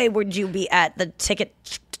no way would you be at the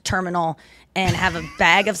ticket terminal and have a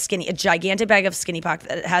gigantic bag of Skinny Pop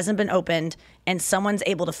that hasn't been opened and someone's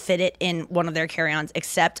able to fit it in one of their carry-ons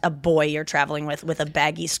except a boy you're traveling with a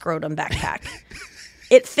baggy scrotum backpack.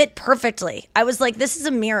 It fit perfectly. I was like, this is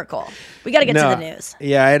a miracle. We got to get to the news.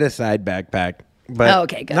 Yeah, I had a side backpack. But Oh,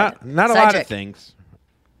 okay, good. Not a Side lot chick. of things.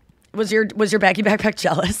 Was your baggy backpack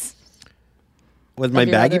jealous? Was my Of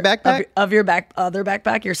your baggy other- backpack? Of your other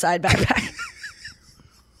backpack, your side backpack?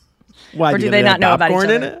 Why, or do because they it not had know about each popcorn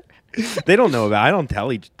in other? it? They don't know about. I don't tell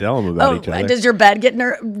them about each other. Does your bed get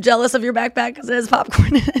jealous of your backpack because it has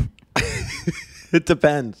popcorn in it? It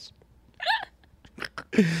depends.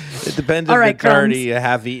 It depends All if right, it's already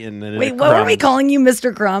half eaten. And Wait, what were we calling you,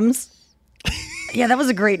 Mr. Crumbs? Yeah, that was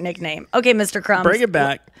a great nickname. Okay, Mr. Crumbs. Bring it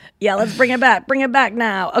back. Yeah, let's bring it back. Bring it back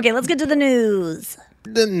now. Okay, let's get to the news.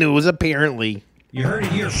 The news, apparently. You heard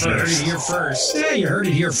it here first. Yeah, you heard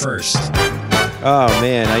it here first. Oh,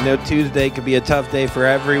 man, I know Tuesday could be a tough day for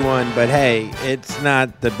everyone, but hey, it's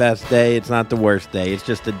not the best day. It's not the worst day. It's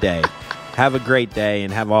just a day. Have a great day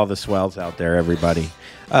and have all the swells out there, everybody.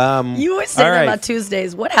 You always say all that right. about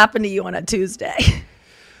Tuesdays. What happened to you on a Tuesday?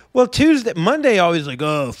 Well, Monday always like,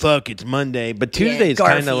 oh, fuck, it's Monday. But Tuesday is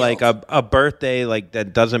kind of like a birthday like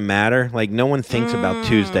that doesn't matter. Like no one thinks about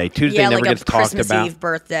Tuesday. Tuesday yeah, never like gets a talked Christmas about. Eve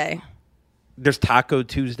birthday. There's Taco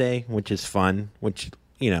Tuesday, which is fun, which,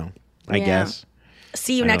 I Yeah. guess.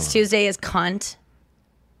 See you I don't next know. Tuesday is cunt.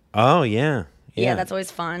 Oh, yeah. Yeah, that's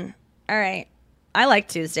always fun. All right. I like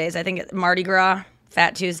Tuesdays. I think Mardi Gras,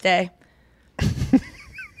 Fat Tuesday.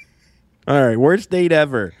 All right, worst date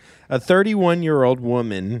ever. A 31-year-old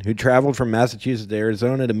woman who traveled from Massachusetts to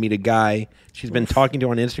Arizona to meet a guy she's been talking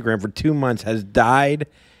to on Instagram for 2 months has died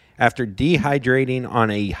after dehydrating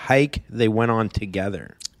on a hike they went on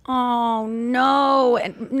together. Oh, no.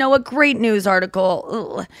 And no, a great news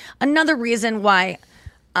article. Ugh. Another reason why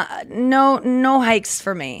no hikes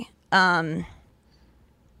for me.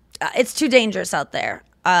 It's too dangerous out there.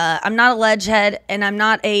 I'm not a ledge head and I'm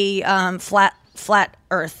not a flat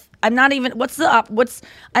earth. I'm not even I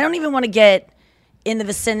don't even want to get in the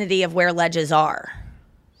vicinity of where ledges are.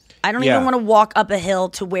 I don't even want to walk up a hill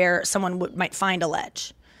to where someone might find a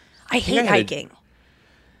ledge. I hate hiking.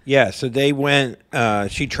 Yeah, so they went,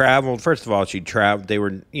 she traveled, first of all, they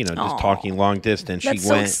were, just talking long distance. That's She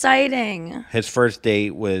so went, exciting. his first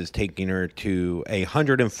date was taking her to a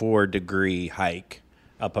 104-degree hike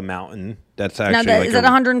up a mountain. That's actually Now, is that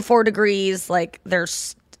 104 degrees? Like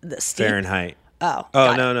there's the steep? Fahrenheit. Oh,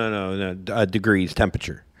 Oh, got it. no. Degrees,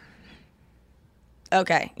 temperature.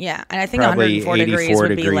 Okay, yeah, and I think Probably 104 degrees 84 would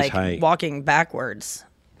be degrees like height. walking backwards.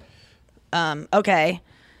 Okay,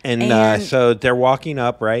 And so they're walking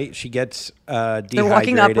up, right? She gets dehydrated. they're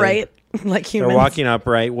walking upright like They're humans. walking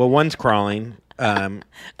upright. Well, one's crawling.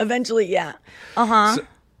 Eventually, yeah. Uh-huh.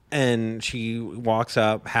 And she walks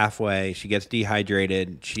up halfway. She gets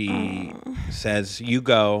dehydrated. She says, "You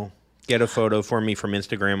go get a photo for me from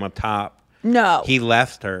Instagram up top." No. He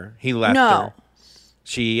left her. No.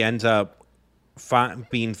 She ends up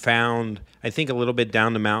being found, I think, a little bit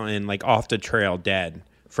down the mountain, like off the trail, dead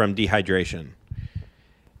from dehydration.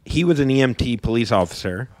 He was an EMT police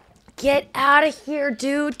officer. Get out of here,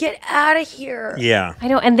 dude. Get out of here. Yeah. I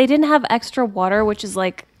know, and they didn't have extra water, which is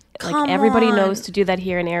like Come everybody on. knows to do that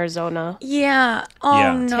here in Arizona. Yeah. Oh,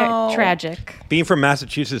 Yeah. no. Tragic. Being from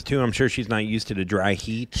Massachusetts, too, I'm sure she's not used to the dry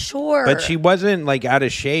heat. Sure. But she wasn't, like, out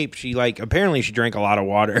of shape. She, like, apparently she drank a lot of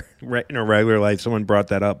water in her regular life. Someone brought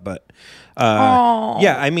that up. But,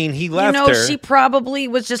 yeah, I mean, he left her. she probably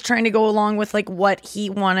was just trying to go along with like what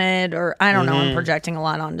he wanted, or I don't know. Mm-hmm. I'm projecting a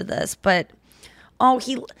lot onto this, but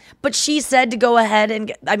but she said to go ahead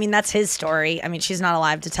and I mean, that's his story. I mean, she's not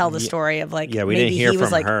alive to tell the story of like, Yeah, we maybe didn't hear he was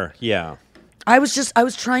from like, her. Yeah. I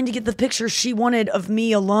was trying to get the picture she wanted of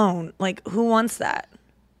me alone. Like, who wants that?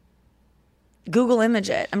 Google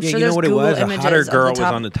image it. I'm Yeah, sure you know there's what it Google was? A images hotter of the girl was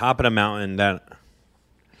top- on the top of the mountain.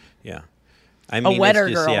 Yeah. I mean, wetter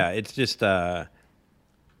it's just, girl. Yeah, it's just, I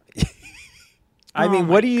mean,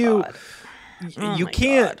 what do you... You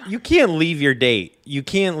can't leave your date. You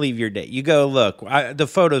can't leave your date. You go, look, the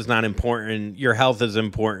photo's not important. Your health is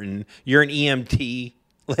important. You're an EMT.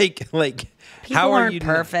 Like People how are aren't you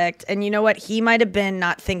perfect, and you know what? He might have been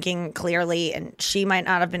not thinking clearly, and she might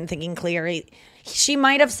not have been thinking clearly. she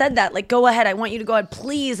might have said that, like, go ahead, I want you to go ahead,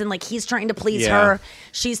 please. And like, he's trying to please her.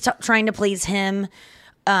 She's trying to please him.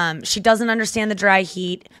 She doesn't understand the dry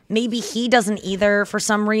heat. Maybe he doesn't either for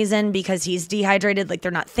some reason because he's dehydrated. Like,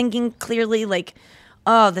 they're not thinking clearly. Like,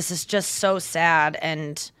 oh, this is just so sad.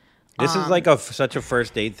 And this is like such a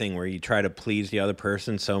first date thing where you try to please the other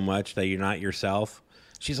person so much that you're not yourself.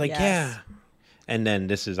 She's like, yeah. And then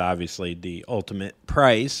this is obviously the ultimate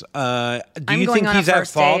price. Do you think he's at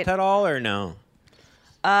fault at all or no?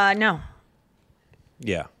 No.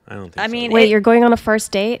 Yeah, I don't think I so. mean, Wait, you're going on a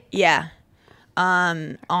first date? Yeah.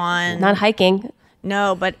 On Not hiking.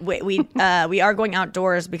 No, but we are going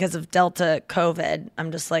outdoors because of Delta COVID.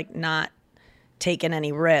 I'm just like not taking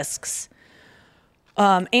any risks.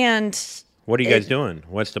 And what are you guys doing?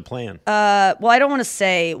 What's the plan? Well, I don't want to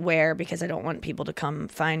say where because I don't want people to come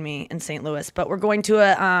find me in St. Louis, but we're going to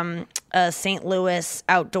a St. Louis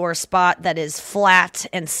outdoor spot that is flat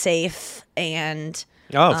and safe and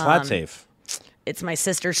flat safe. It's my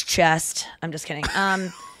sister's chest. I'm just kidding.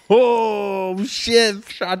 Oh, shit.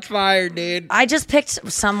 Shots fired, dude. I just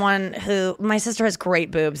picked someone who, my sister has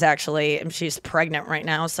great boobs, actually, and she's pregnant right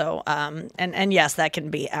now. So, and yes, that can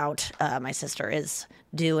be out. My sister is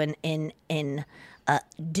due in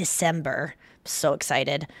December. So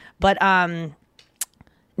excited. But,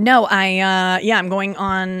 no, I'm going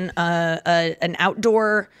on an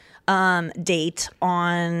outdoor date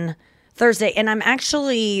on Thursday, and I'm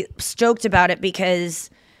actually stoked about it because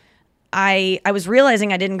I was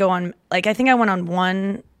realizing I didn't go on, like, I think I went on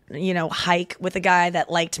one, hike with a guy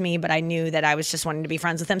that liked me, but I knew that I was just wanting to be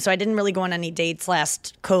friends with him. So I didn't really go on any dates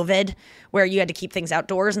last COVID where you had to keep things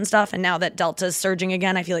outdoors and stuff. And now that Delta's surging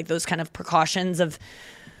again, I feel like those kind of precautions of,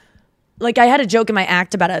 like, I had a joke in my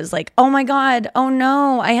act about it. I was like, oh my God, oh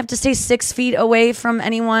no, I have to stay 6 feet away from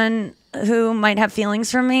anyone who might have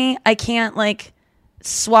feelings for me. I can't, like,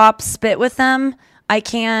 swap spit with them. I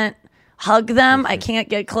can't hug them. I can't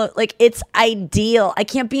get close. Like, it's ideal. I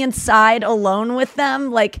can't be inside alone with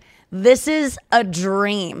them. Like, this is a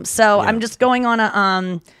dream. So I'm just going on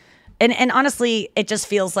a and honestly, it just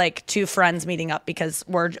feels like two friends meeting up because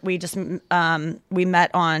we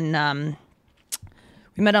met on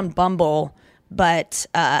Bumble, but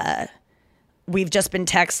we've just been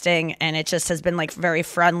texting, and it just has been like very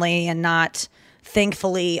friendly and not,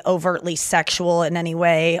 thankfully, overtly sexual in any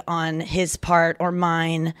way on his part or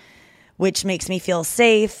mine, which makes me feel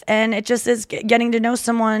safe. And it just is getting to know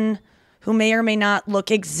someone who may or may not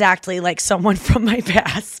look exactly like someone from my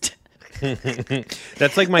past.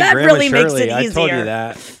 That's like my That grandma really makes Shirley. it I told easier. you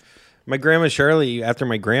that. My grandma Shirley, after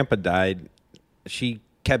my grandpa died, she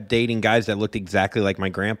kept dating guys that looked exactly like my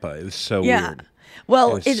grandpa. It was so weird.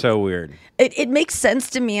 Well, it was so weird. It makes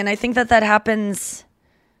sense to me, and I think that happens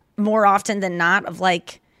more often than not, of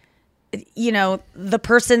like, the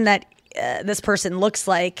person that this person looks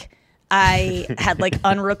like I had like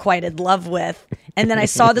unrequited love with. And then I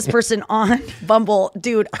saw this person on Bumble.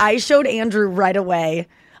 Dude, I showed Andrew right away.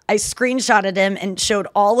 I screenshotted him and showed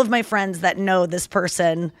all of my friends that know this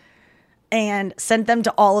person and sent them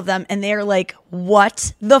to all of them. And they're like,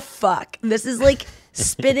 what the fuck? This is like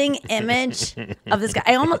spitting image of this guy.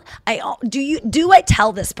 Do I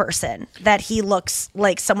tell this person that he looks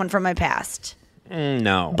like someone from my past?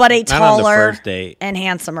 No, but a not on the taller first date. and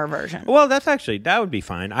handsomer version. Well, that would be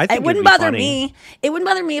fine. I think it wouldn't it'd be bother funny. me. It wouldn't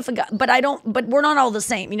bother me if a guy, but we're not all the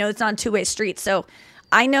same. It's not a two-way street. So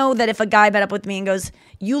I know that if a guy met up with me and goes,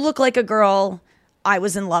 you look like a girl I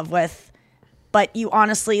was in love with, but you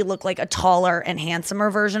honestly look like a taller and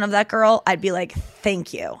handsomer version of that girl, I'd be like,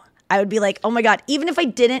 thank you. I would be like, oh my God, even if I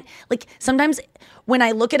didn't, like, sometimes when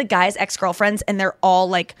I look at a guy's ex-girlfriends and they're all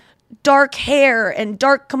like dark hair and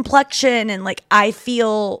dark complexion, and like, I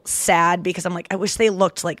feel sad because I'm like, I wish they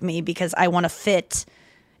looked like me because I want to fit.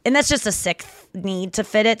 And that's just a sick need to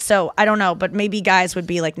fit it. So I don't know, but maybe guys would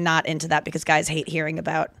be like not into that because guys hate hearing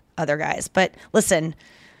about other guys. But listen,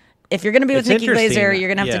 if you're going to be with Nikki Glaser, you're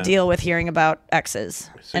going to have to deal with hearing about exes.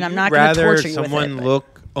 So and I'm not going to torture you with it. someone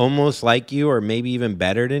look almost like you, or maybe even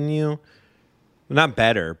better than you. Not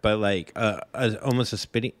better, but like almost a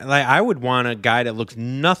spitting. Like, I would want a guy that looks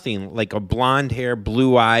nothing like a blonde hair,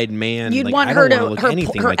 blue eyed man. You'd like, want I her don't wanna look her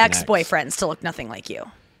anything like an ex. ex-boyfriends to look nothing like you.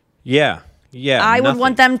 Yeah. I would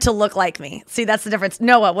want them to look like me. See, that's the difference.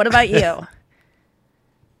 Noah, what about you?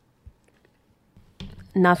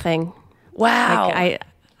 Nothing. Wow. Like,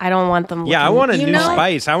 I don't want them. Yeah, I looking- want a new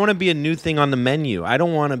spice. I want to be a new thing on the menu. I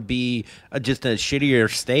don't want to be just a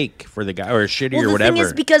shittier steak for the guy, or a shittier the whatever. thing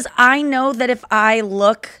is, because I know that if I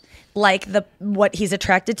look like what he's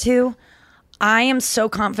attracted to, I am so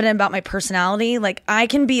confident about my personality. Like, I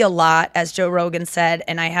can be a lot, as Joe Rogan said,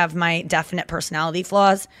 and I have my definite personality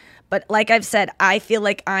flaws, But like I've said, I feel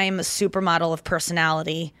like I'm a supermodel of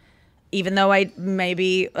personality, even though I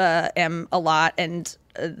maybe am a lot and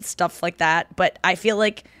stuff like that. But I feel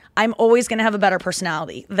like I'm always going to have a better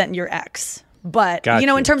personality than your ex. But, Gotcha. you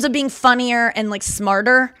know, in terms of being funnier and like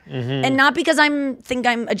smarter, Mm-hmm. and not because think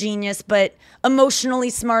I'm a genius, but emotionally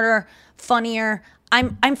smarter, funnier.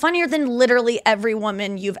 I'm funnier than literally every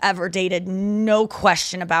woman you've ever dated, no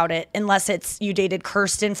question about it, unless it's you dated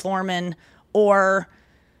Kirsten Florman or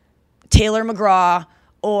Taylor McGraw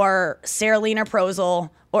or Sarah Lena Prozel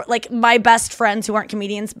or like my best friends who aren't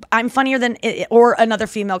comedians. I'm funnier than or another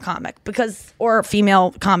female comic or a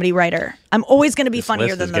female comedy writer. I'm always going to be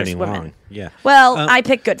funnier list than is those getting women. long. Yeah. Well, I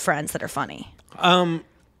pick good friends that are funny.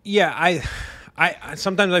 Yeah, I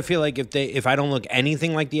sometimes I feel like if I don't look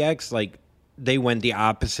anything like the ex, like they went the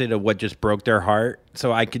opposite of what just broke their heart.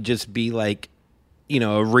 So I could just be like, you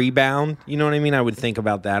know, a rebound. You know what I mean? I would think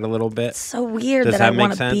about that a little bit. So weird Does that I that make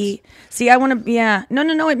want to sense? be. See, I want to. Yeah,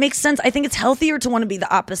 no. It makes sense. I think it's healthier to want to be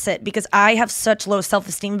the opposite because I have such low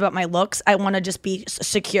self-esteem about my looks. I want to just be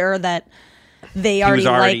secure that they already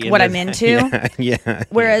like what I'm into. Yeah.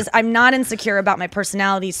 Whereas I'm not insecure about my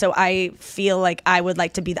personality, so I feel like I would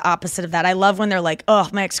like to be the opposite of that. I love when they're like, "Oh,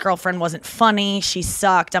 my ex-girlfriend wasn't funny. She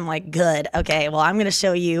sucked." I'm like, "Good. Okay, well, I'm going to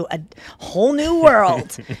show you a whole new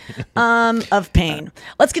world of pain."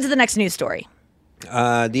 Let's get to the next news story.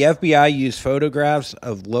 The FBI used photographs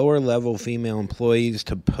of lower-level female employees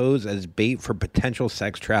to pose as bait for potential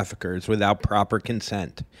sex traffickers without proper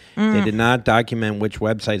consent. They did not document which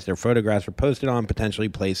websites their photographs were posted on, potentially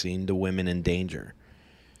placing the women in danger.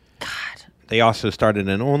 God. They also started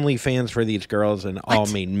an OnlyFans for these girls and all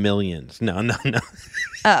made millions. No.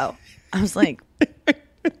 Oh, I was like,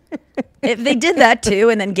 if they did that too,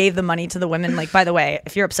 and then gave the money to the women. Like, by the way,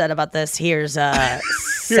 if you're upset about this, here's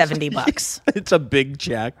 $70. It's a big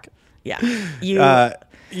check. Yeah, you.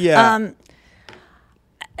 Yeah.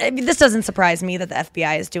 I mean, this doesn't surprise me that the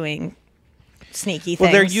FBI is doing sneaky things.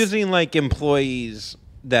 Well, they're using like employees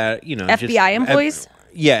that, you know, FBI employees?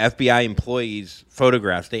 FBI employees'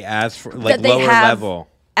 photographs. They ask for like That they lower have- level.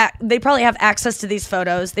 They probably have access to these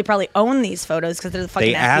photos. They probably own these photos because they're the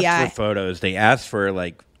fucking They FBI. ask for photos. They ask for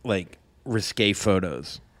like risque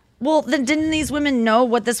photos. Well, then didn't these women know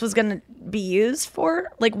what this was going to be used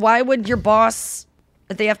for? Like, why would your boss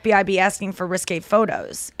at the FBI be asking for risque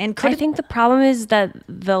photos? And I think the problem is that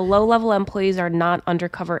the low-level employees are not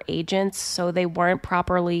undercover agents, so they weren't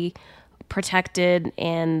properly protected,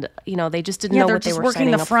 and you know they just didn't know they're what they just were working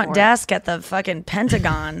signing the up front for. desk at the fucking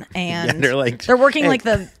Pentagon, and they're working "Hey, like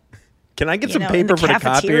the. Can I get you some know, in paper the for the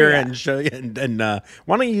copier cafeteria. and show you? And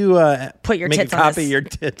why don't you Put your make tits a on copy this. of your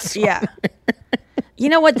tits? Yeah. You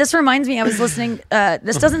know what? This reminds me. I was listening.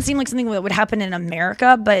 This doesn't seem like something that would happen in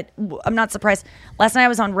America, but I'm not surprised. Last night I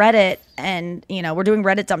was on Reddit, and you know we're doing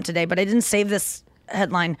Reddit dump today, but I didn't save this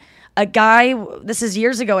headline. A guy. This is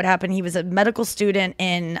years ago. It happened. He was a medical student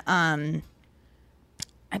in, I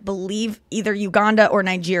believe, either Uganda or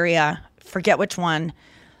Nigeria. Forget which one.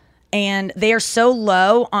 And they are so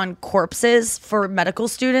low on corpses for medical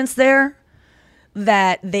students there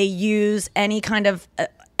that they use any kind of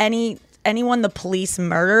anyone the police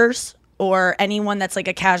murders or anyone that's like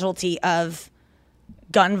a casualty of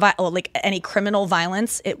like any criminal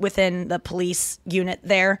violence within the police unit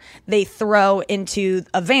there, they throw into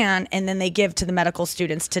a van and then they give to the medical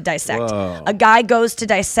students to dissect. Whoa. A guy goes to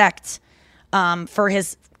dissect for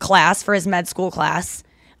his med school class,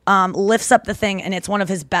 lifts up the thing, and it's one of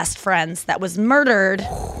his best friends that was murdered.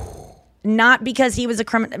 Not because he was a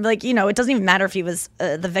criminal, like, you know, it doesn't even matter if he was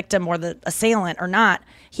the victim or the assailant or not.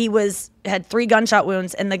 He had 3 gunshot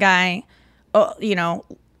wounds, and the guy, you know,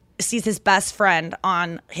 sees his best friend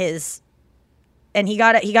on his, and he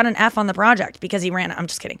got an F on the project because he ran. I'm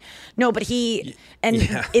just kidding. No, but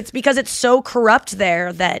it's because it's so corrupt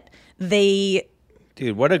there that they.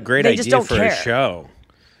 Dude, what a great They just idea don't for care. a show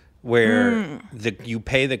where you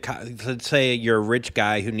pay let's say you're a rich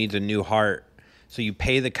guy who needs a new heart. So you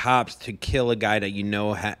pay the cops to kill a guy that you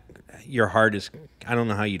know your heart is. I don't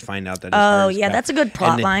know how you'd find out that. His heart is cut. That's a good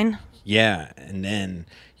plot line. Yeah, and then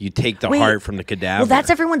you take the heart from the cadaver. Well, that's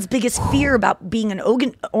everyone's biggest fear about being an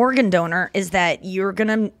organ donor is that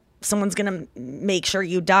someone's gonna make sure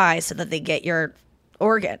you die so that they get your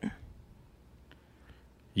organ.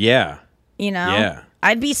 Yeah. You know? Yeah.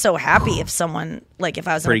 I'd be so happy if someone, like if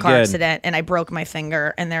I was in Pretty a car good. accident and I broke my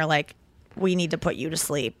finger and they're like, we need to put you to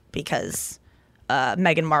sleep because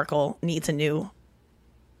Meghan Markle needs a new,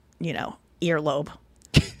 you know, earlobe.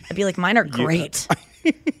 I'd be like, mine are great.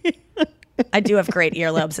 I do have great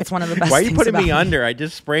earlobes. It's one of the best Why are you things putting about me under? I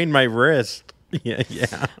just sprained my wrist. Yeah.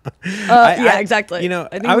 Yeah, exactly. You know,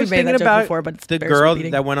 I think I we was made that thinking joke about before, but it's the bears girl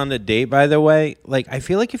repeating. that went on the date, by the way. Like, I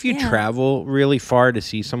feel like if you Yeah. travel really far to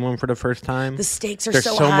see someone for the first time, The stakes are there's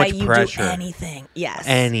so, so high. much You pressure. do anything. Yes.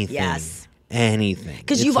 Anything. Yes. Anything.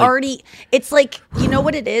 Because It's you've like- already, it's like, you know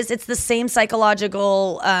what it is? It's the same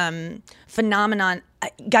psychological phenomenon.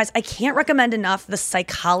 Guys, I can't recommend enough The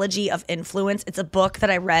Psychology of Influence. It's a book that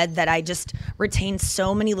I read that I just retained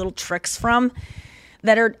so many little tricks from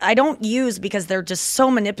that I don't use because they're just so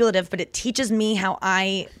manipulative, but it teaches me how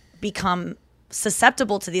I become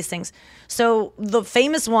susceptible to these things. So the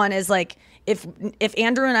famous one is like, if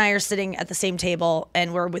Andrew and I are sitting at the same table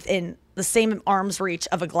and we're within the same arm's reach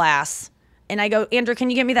of a glass, and I go, Andrew, can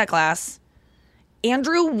you get me that glass?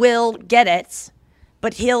 Andrew will get it,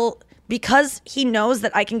 but because he knows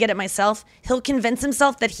that I can get it myself, he'll convince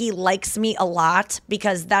himself that he likes me a lot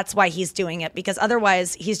because that's why he's doing it. Because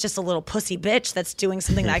otherwise, he's just a little pussy bitch that's doing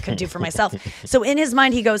something that I could do for myself. So in his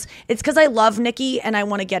mind, he goes, it's because I love Nikki and I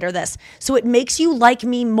want to get her this. So it makes you like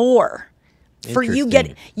me more. For you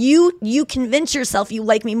you convince yourself you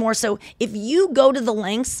like me more. So if you go to the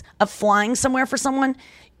lengths of flying somewhere for someone,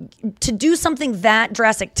 to do something that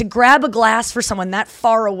drastic, to grab a glass for someone that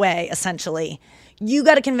far away, essentially, you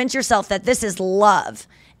got to convince yourself that this is love.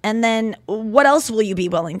 And then what else will you be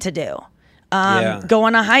willing to do? Go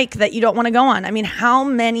on a hike that you don't want to go on. I mean, how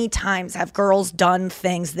many times have girls done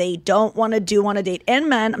things they don't want to do on a date? And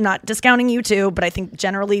men, I'm not discounting you too, but I think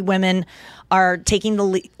generally women are taking the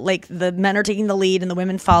lead, like the men are taking the lead and the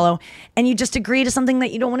women follow. And you just agree to something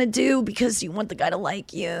that you don't want to do because you want the guy to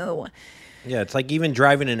like you. Yeah, it's like even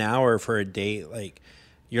driving an hour for a date, like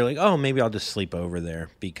you're like, oh, maybe I'll just sleep over there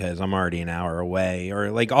because I'm already an hour away.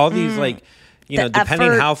 Or like all these like, you know,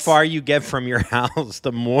 depending how efforts. far you get from your house,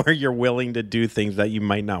 the more you're willing to do things that you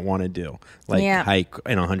might not want to do. Like hike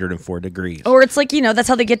in 104 degrees. Or it's like, you know, that's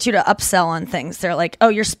how they get you to upsell on things. They're like, oh,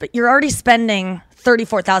 you're already spending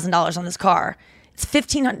 $34,000 on this car. It's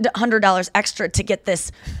 $1,500 extra to get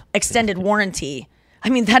this extended warranty. I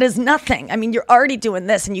mean, that is nothing. I mean, you're already doing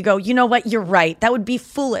this and you go, you know what? You're right. That would be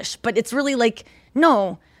foolish. But it's really like,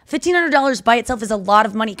 no, $1,500 by itself is a lot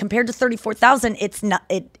of money compared to $34,000. It's not,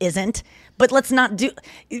 it isn't. But let's not do,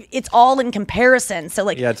 it's all in comparison. So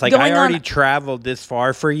like, yeah, it's like I already traveled this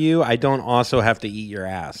far for you. I don't also have to eat your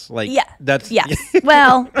ass. Like, yeah, that's, yes.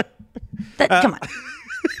 Well, come on.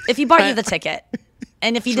 If he bought you the ticket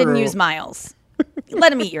and if you didn't use miles,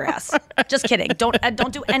 let him eat your ass. Just kidding. Don't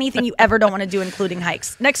do anything you ever don't want to do, including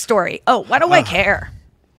hikes. Next story. Oh, why do I care?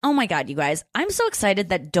 Oh my God, you guys. I'm so excited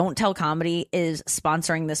that Don't Tell Comedy is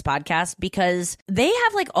sponsoring this podcast because they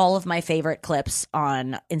have like all of my favorite clips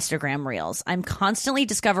on Instagram Reels. I'm constantly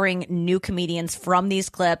discovering new comedians from these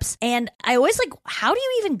clips. And I always like, how do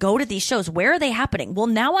you even go to these shows? Where are they happening? Well,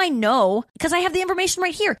 now I know because I have the information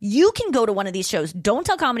right here. You can go to one of these shows. Don't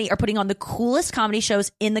Tell Comedy are putting on the coolest comedy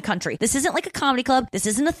shows in the country. This isn't like a comedy club. This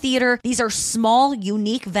isn't a theater. These are small,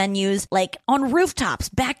 unique venues like on rooftops,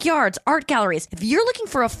 backyards, art galleries. If you're looking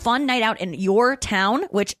for a fun night out in your town,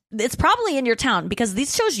 which it's probably in your town because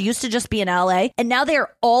these shows used to just be in LA and now they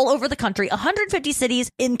are all over the country, 150 cities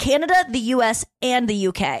in Canada, the US, and the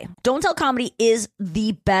UK. Don't Tell Comedy is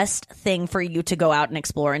the best thing for you to go out and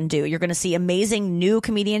explore and do. You're going to see amazing new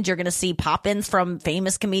comedians. You're going to see pop-ins from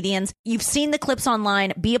famous comedians. You've seen the clips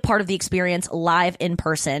online. Be a part of the experience live in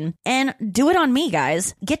person and do it on me,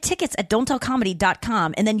 guys. Get tickets at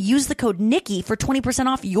don'ttellcomedy.com and then use the code Nikki for 20%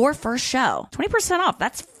 off your first show. 20% off.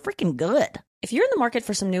 That's freaking good. If you're in the market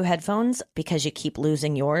for some new headphones because you keep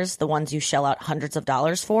losing yours, the ones you shell out hundreds of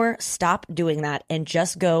dollars for, stop doing that and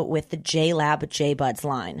just go with the JLab JBuds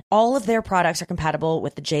line. All of their products are compatible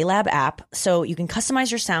with the JLab app, so you can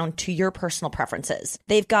customize your sound to your personal preferences.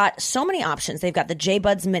 They've got so many options. They've got the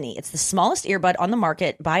JBuds Mini. It's the smallest earbud on the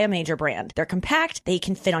market by a major brand. They're compact. They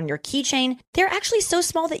can fit on your keychain. They're actually so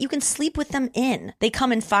small that you can sleep with them in. They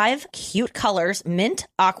come in 5 cute colors: mint,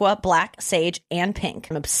 aqua, black, sage, and pink.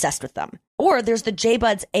 I'm obsessed with them. Or there's the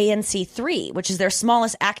JBuds ANC3, which is their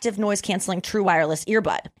smallest active noise-canceling true wireless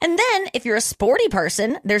earbud. And then, if you're a sporty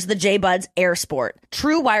person, there's the JBuds Air Sport.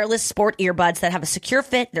 True wireless sport earbuds that have a secure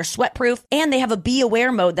fit, they're sweat-proof, and they have a Be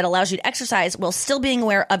Aware mode that allows you to exercise while still being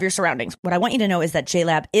aware of your surroundings. What I want you to know is that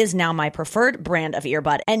JLab is now my preferred brand of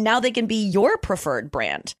earbud, and now they can be your preferred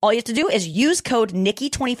brand. All you have to do is use code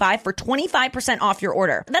Nikki25 for 25% off your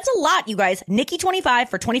order. That's a lot, you guys. Nikki25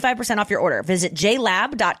 for 25% off your order. Visit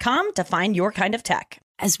jlab.com to find your kind of tech.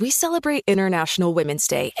 As we celebrate International Women's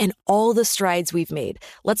Day and all the strides we've made,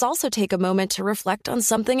 let's also take a moment to reflect on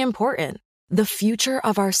something important: the future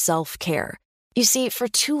of our self-care. You see, for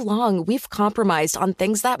too long, we've compromised on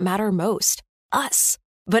things that matter most: us.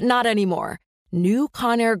 But not anymore. New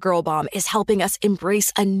Conair Girl Bomb is helping us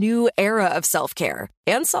embrace a new era of self-care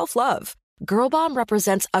and self-love. Girl Bomb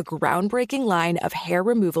represents a groundbreaking line of hair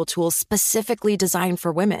removal tools specifically designed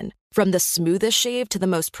for women. From the smoothest shave to the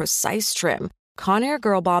most precise trim, Conair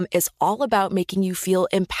Girl Bomb is all about making you feel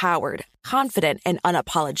empowered, confident, and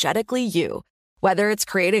unapologetically you. Whether it's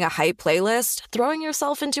creating a hype playlist, throwing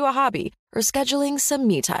yourself into a hobby, or scheduling some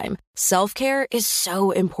me time, self-care is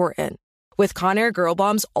so important. With Conair Girl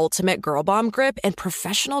Bomb's ultimate Girl Bomb grip and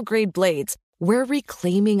professional-grade blades, we're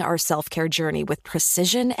reclaiming our self-care journey with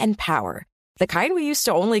precision and power. The kind we used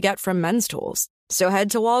to only get from Men's Tools. So head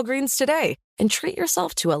to Walgreens today and treat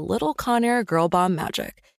yourself to a little Conair Girl Bomb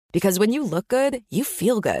magic. Because when you look good, you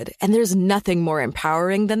feel good, and there's nothing more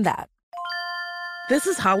empowering than that. This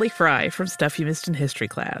is Holly Fry from Stuff You Missed in History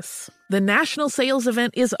Class. The national sales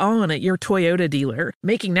event is on at your Toyota dealer,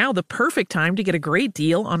 making now the perfect time to get a great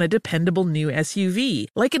deal on a dependable new SUV,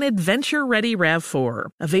 like an adventure-ready RAV4.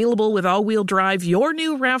 Available with all-wheel drive, your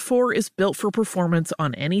new RAV4 is built for performance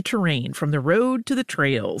on any terrain, from the road to the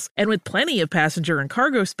trails. And with plenty of passenger and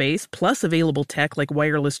cargo space, plus available tech like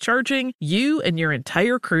wireless charging, you and your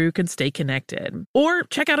entire crew can stay connected. Or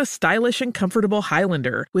check out a stylish and comfortable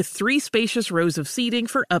Highlander with 3 spacious rows of seating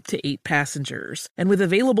for up to 8 passengers. And with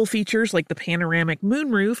available features like the panoramic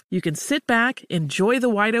moonroof, you can sit back, enjoy the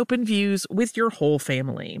wide open views with your whole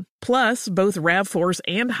family. Plus, both RAV4s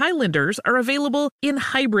and Highlanders are available in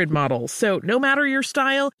hybrid models, so no matter your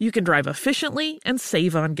style, you can drive efficiently and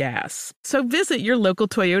save on gas. So visit your local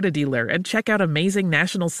Toyota dealer and check out amazing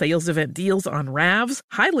national sales event deals on RAVs,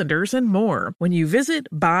 Highlanders, and more when you visit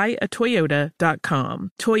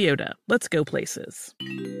buyatoyota.com. Toyota, let's go places.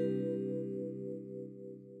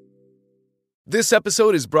 This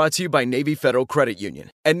episode is brought to you by Navy Federal Credit Union.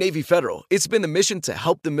 At Navy Federal, it's been the mission to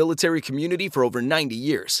help the military community for over 90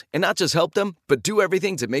 years. And not just help them, but do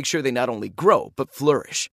everything to make sure they not only grow, but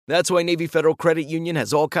flourish. That's why Navy Federal Credit Union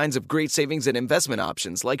has all kinds of great savings and investment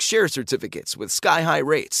options like share certificates with sky-high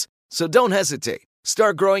rates. So don't hesitate.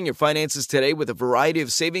 Start growing your finances today with a variety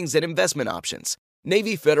of savings and investment options.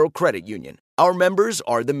 Navy Federal Credit Union. Our members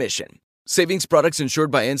are the mission. Savings products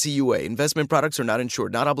insured by NCUA. Investment products are not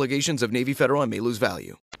insured, not obligations of Navy Federal and may lose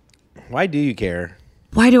value. Why do you care?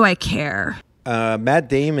 Why do I care? Matt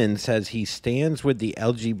Damon says he stands with the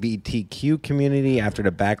LGBTQ community after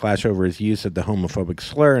the backlash over his use of the homophobic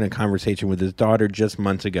slur in a conversation with his daughter just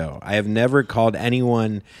months ago. I have never called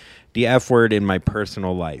anyone the F word in my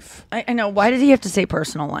personal life. I know. Why did he have to say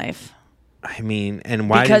personal life? I mean, and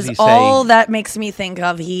why because does he say... all that makes me think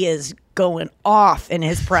of he is going off in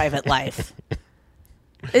his private life.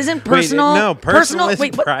 Isn't personal... Wait, no, personal is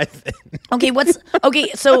wait, private. Okay,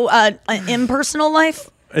 so impersonal life?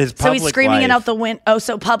 His so he's screaming life. it out the window. Oh,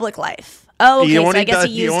 so public life. Oh, okay, so I guess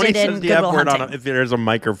he used it in Good Will Hunting. If there's a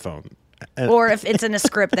microphone. Or if it's in a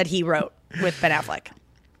script that he wrote with Ben Affleck.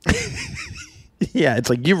 Yeah, it's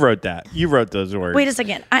like you wrote that. You wrote those words. Wait a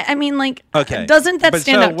second. I mean, like, okay. Doesn't that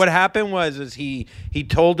stand up? What happened was he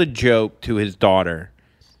told a joke to his daughter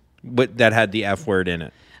that had the F word in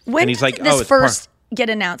it. When and he's did like, this first get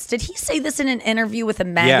announced? Did he say this in an interview with a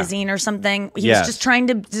magazine or something? He was just trying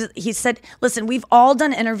to, he said, listen, we've all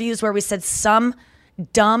done interviews where we said some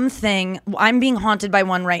dumb thing. I'm being haunted by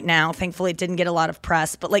one right now. Thankfully, it didn't get a lot of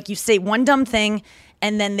press. But like you say one dumb thing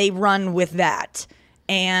and then they run with that.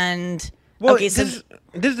 And... Well, okay, so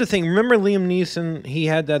this is the thing. Remember Liam Neeson? He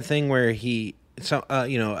had that thing where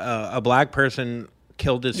a black person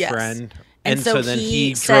killed his friend, and so then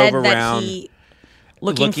he drove around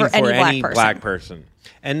looking for any black person.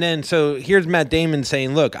 And then so here's Matt Damon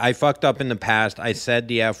saying, "Look, I fucked up in the past. I said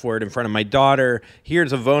the F word in front of my daughter.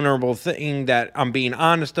 Here's a vulnerable thing that I'm being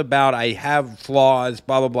honest about. I have flaws,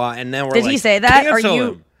 blah blah blah." And then did he say that? Are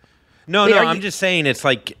you? Him. No, I'm just saying it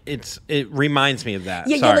reminds me of that.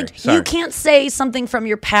 Yeah, you can't say something from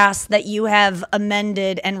your past that you have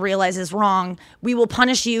amended and realize is wrong. We will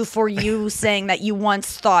punish you for you saying that you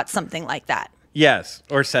once thought something like that. Yes,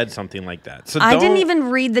 or said something like that. So I didn't even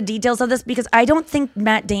read the details of this because I don't think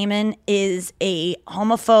Matt Damon is a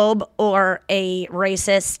homophobe or a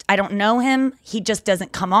racist. I don't know him. He just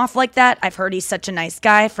doesn't come off like that. I've heard he's such a nice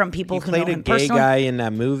guy from people who know him personally. He played a gay guy in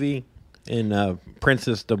that movie. In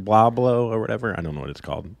Princess de Blablo or whatever. I don't know what it's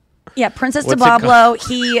called. Yeah, Princess de Blablo.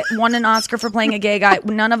 He won an Oscar for playing a gay guy.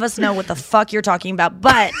 None of us know what the fuck you're talking about,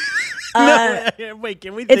 but... wait,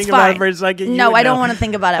 can we think about it for a second? No, I don't want to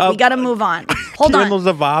think about it. We got to move on. Hold on. Candles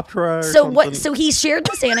of Opera or so something? So he shared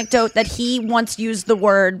this anecdote that he once used the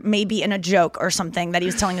word maybe in a joke or something that he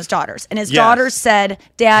was telling his daughters. And his daughter said,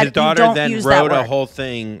 Dad, his daughter you don't then use that word. wrote a whole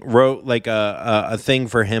thing, wrote like a thing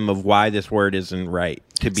for him of why this word isn't right.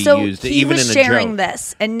 to be so used, he even was in a sharing joke.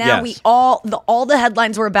 this, and now Yes. all the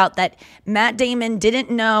headlines were about that Matt Damon didn't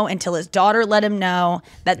know until his daughter let him know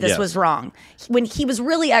that this Yes. was wrong. When he was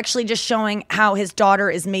really actually just showing how his daughter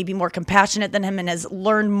is maybe more compassionate than him and has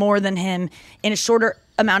learned more than him in a shorter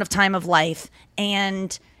amount of time of life,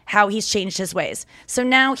 and how he's changed his ways. So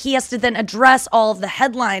now he has to then address all of the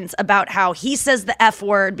headlines about how he says the F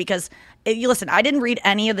word because you listen, I didn't read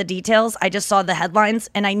any of the details. I just saw the headlines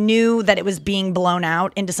and I knew that it was being blown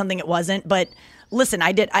out into something it wasn't. But listen,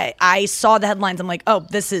 I saw the headlines. I'm like, oh,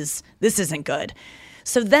 this isn't good.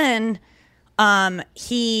 So then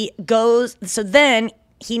he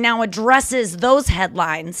now addresses those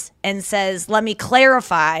headlines and says, let me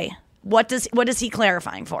clarify. What is he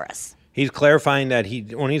clarifying for us? He's clarifying that he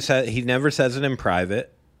never says it in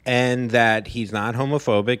private, and that he's not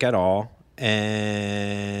homophobic at all,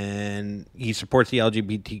 and he supports the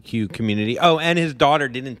LGBTQ community. Oh, and his daughter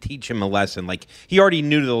didn't teach him a lesson. Like, he already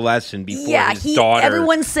knew the lesson before his daughter.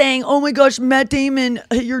 Everyone's saying, oh my gosh, Matt Damon,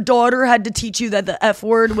 your daughter had to teach you that the F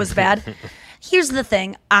word was bad. Here's the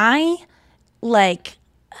thing. I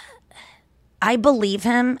believe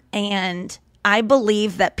him, and I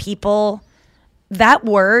believe that people... That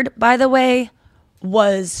word, by the way,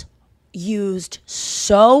 was used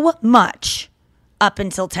so much up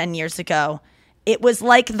until 10 years ago. It was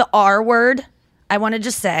like the R word. I want to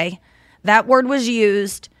just say that word was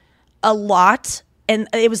used a lot, and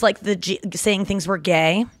it was like saying things were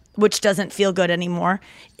gay, which doesn't feel good anymore.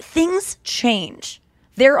 Things change.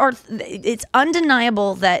 It's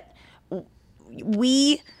undeniable that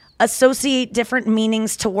we associate different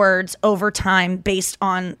meanings to words over time based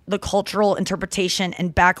on the cultural interpretation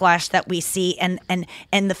and backlash that we see and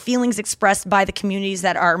the feelings expressed by the communities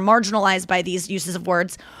that are marginalized by these uses of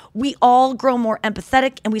words. We all grow more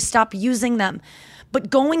empathetic and we stop using them.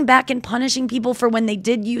 But going back and punishing people for when they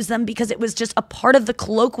did use them because it was just a part of the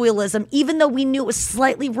colloquialism, even though we knew it was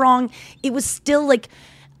slightly wrong, it was still like,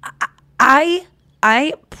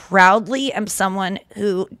 I proudly am someone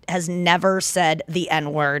who has never said the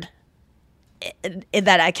N-word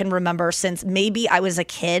that I can remember since maybe I was a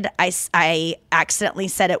kid. I accidentally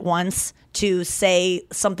said it once to say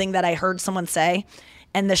something that I heard someone say,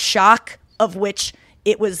 and the shock of which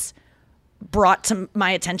it was brought to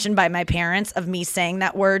my attention by my parents of me saying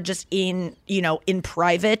that word just in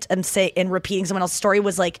private and repeating someone else's story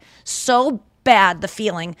was like so bad, the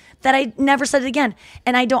feeling, that I never said it again.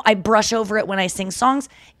 And I brush over it when I sing songs.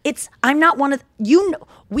 I'm not one of,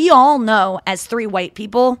 we all know as three white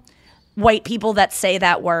people that say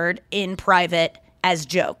that word in private as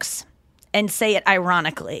jokes and say it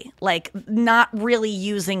ironically, like not really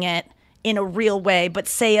using it in a real way, but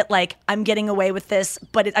say it like I'm getting away with this,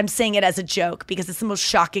 but I'm saying it as a joke because it's the most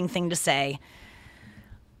shocking thing to say.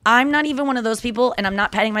 I'm not even one of those people, and I'm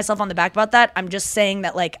not patting myself on the back about that. I'm just saying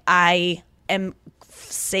that like I am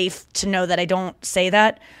safe to know that I don't say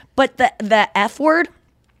that. But the F word,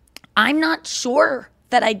 I'm not sure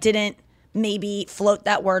that I didn't maybe float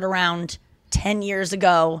that word around 10 years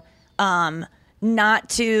ago, not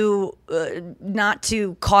to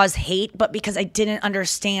cause hate, but because I didn't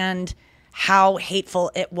understand how hateful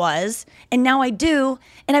it was. And now I do,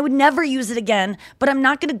 and I would never use it again, but I'm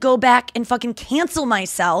not going to go back and fucking cancel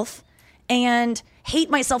myself and hate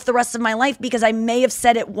myself the rest of my life because I may have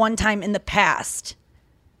said it one time in the past.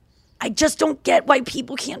 I just don't get why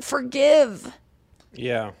people can't forgive.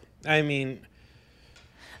 Yeah. I mean,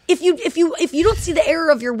 if you don't see the error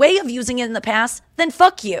of your way of using it in the past, then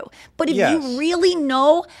fuck you. But if you really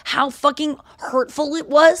know how fucking hurtful it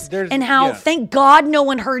was and how thank God no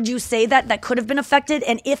one heard you say that could have been affected,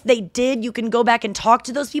 and if they did, you can go back and talk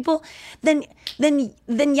to those people, then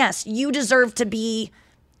yes, you deserve to be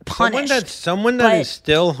punished. Someone that is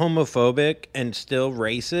still homophobic and still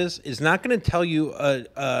racist is not going to tell you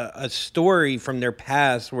a story from their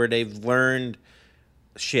past where they've learned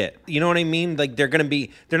shit. You know what I mean? Like they're not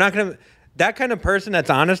going to. That kind of person that's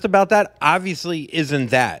honest about that obviously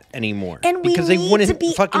isn't that anymore. And because we they need wouldn't to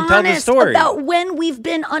be fucking tell the honest story about when we've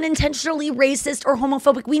been unintentionally racist or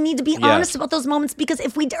homophobic. We need to be honest about those moments, because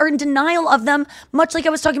if we are in denial of them, much like I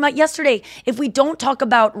was talking about yesterday, if we don't talk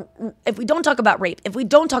about rape, if we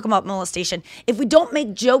don't talk about molestation, if we don't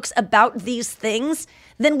make jokes about these things,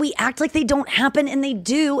 then we act like they don't happen, and they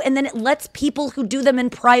do, and then it lets people who do them in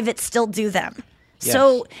private still do them. Yes.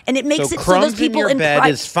 So, and it makes it so crumbs those people in your bed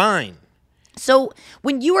private is fine. So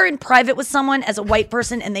when you are in private with someone as a white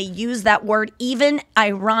person and they use that word, even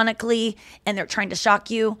ironically, and they're trying to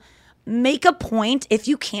shock you, make a point, if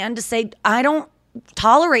you can, to say, I don't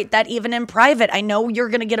tolerate that even in private. I know you're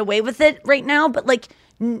going to get away with it right now, but like,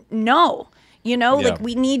 no, like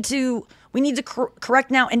we need to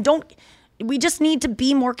correct now. And we just need to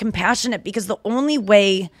be more compassionate, because the only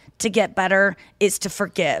way to get better is to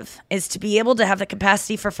forgive, is to be able to have the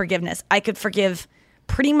capacity for forgiveness. I could forgive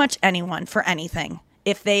pretty much anyone for anything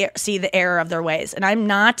if they see the error of their ways. And I'm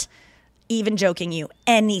not even joking you.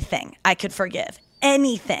 Anything I could forgive.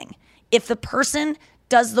 Anything. If the person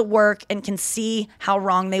does the work and can see how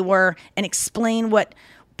wrong they were and explain what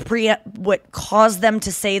caused them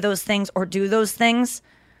to say those things or do those things,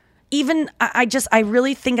 I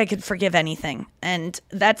really think I could forgive anything. And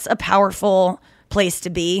that's a powerful place to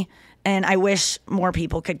be. And I wish more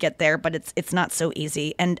people could get there, but it's not so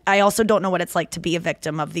easy. And I also don't know what it's like to be a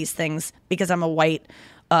victim of these things, because I'm a white,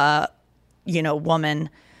 woman.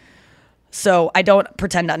 So I don't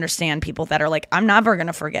pretend to understand people that are like, I'm never going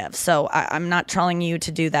to forgive. So I'm not telling you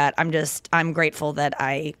to do that. I'm grateful that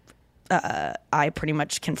I pretty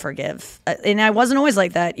much can forgive. And I wasn't always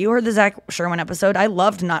like that. You heard the Zach Sherwin episode. I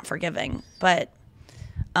loved not forgiving, but,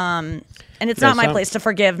 and it's not my place to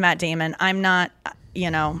forgive Matt Damon. I'm not,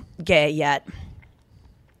 gay yet.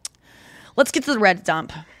 Let's get to the Reddit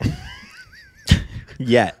dump.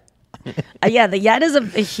 Yet. Yeah, the yet is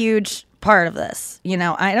a huge part of this.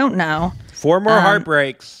 I don't know. 4 more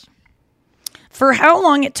heartbreaks. For how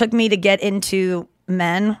long it took me to get into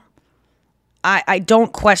men, I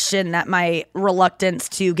don't question that my reluctance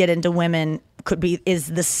to get into women is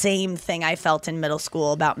the same thing I felt in middle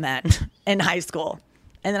school about men in high school.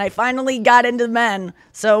 And then I finally got into men,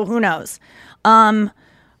 so who knows?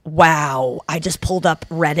 Wow, I just pulled up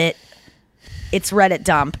Reddit. It's Reddit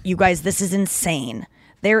dump. You guys, this is insane.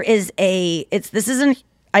 I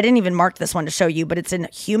didn't even mark this one to show you, but it's in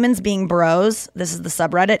Humans Being Bros. This is the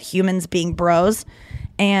subreddit, Humans Being Bros.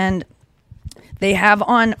 And they have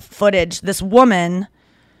on footage this woman.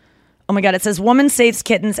 Oh my God, it says woman saves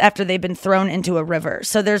kittens after they've been thrown into a river.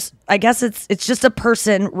 So I guess it's just a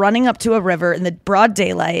person running up to a river in the broad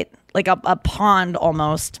daylight, like a pond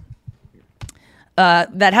almost,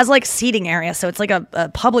 that has like seating area. So it's like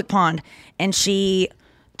a public pond. And she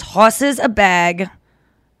tosses a bag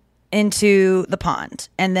into the pond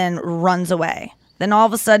and then runs away. Then all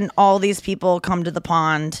of a sudden, all these people come to the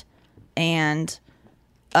pond, and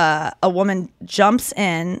a woman jumps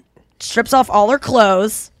in, strips off all her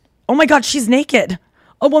clothes. Oh my God, she's naked.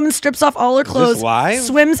 A woman strips off all her clothes,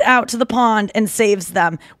 swims out to the pond, and saves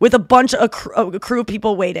them with a bunch of a crew of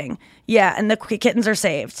people waiting. Yeah, and the kittens are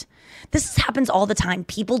saved. This happens all the time.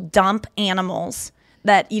 People dump animals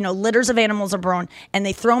that, litters of animals are born, and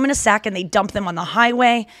they throw them in a sack and they dump them on the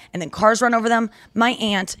highway, and then cars run over them. My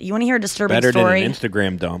aunt, you want to hear a disturbing story? Better than an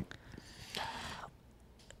Instagram dump.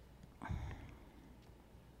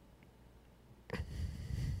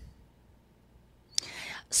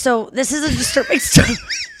 So this is a disturbing story.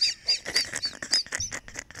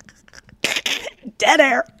 Dead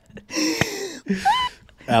air.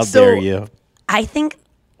 How dare you? I think,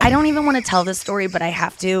 I don't even want to tell this story, but I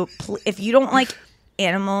have to. If you don't like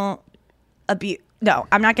animal abuse, no,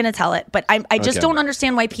 I'm not going to tell it. But I just don't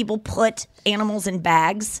understand why people put animals in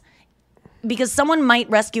bags, because someone might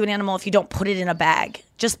rescue an animal if you don't put it in a bag.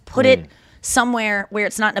 Just put it somewhere where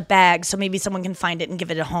it's not in a bag, so maybe someone can find it and give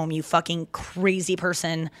it a home. You fucking crazy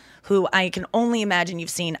person, who I can only imagine you've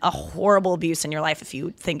seen a horrible abuse in your life if you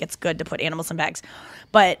think it's good to put animals in bags.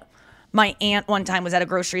 But my aunt one time was at a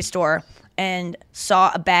grocery store and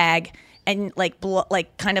saw a bag and walking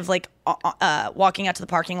out to the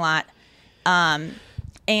parking lot.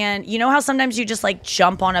 And you know how sometimes you just like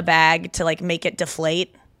jump on a bag to like make it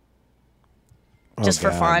deflate? Just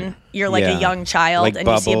for fun. You're like a young child, like, and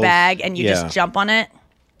bubbles. You see a bag and you just jump on it.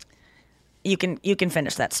 You can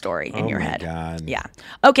finish that story in your head. God. Yeah.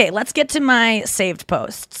 Okay, let's get to my saved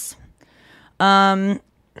posts. Oh,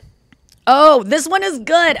 this one is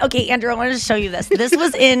good. Okay, Andrew, I wanted to show you this. This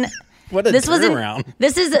was in What a turnaround.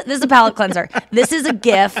 This is a palate cleanser. This is a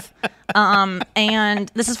GIF,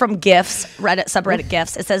 and this is from GIFs, Reddit subreddit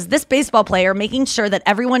GIFs. It says, this baseball player making sure that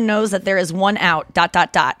everyone knows that there is one out, ...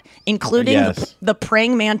 including the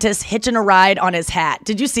praying mantis hitching a ride on his hat.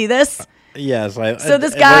 Did you see this? Yes. So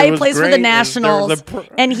this guy plays for the Nationals,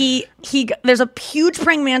 and he there's a huge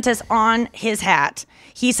praying mantis on his hat.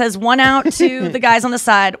 He says one out to the guys on the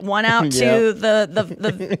side, one out to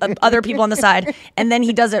the other people on the side, and then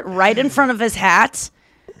he does it right in front of his hat.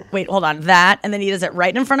 Wait, hold on, that, and then he does it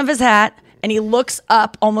right in front of his hat, and he looks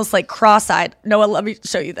up almost like cross-eyed. Noah, let me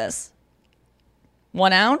show you this.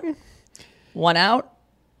 One out, one out.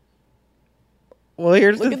 Well,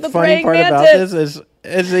 here's the funny part about this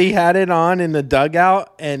is he had it on in the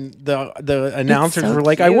dugout, and the announcers were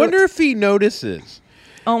like, cute. I wonder if he notices.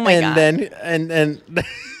 Oh my God. And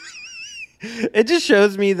it just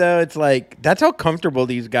shows me, though, it's like, that's how comfortable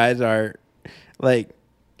these guys are. Like,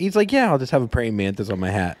 He's like, yeah, I'll just have a praying mantis on my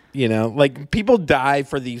hat. You know, like people die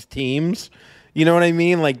for these teams. You know what I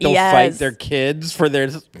mean? Like they'll fight their kids for their.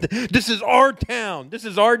 This is our town. This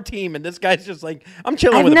is our team, and this guy's just like, I'm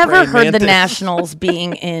chilling. I've with never a praying heard mantis. the Nationals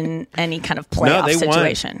being in any kind of playoff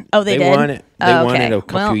situation. Won. Oh, they did. Won it. They won it a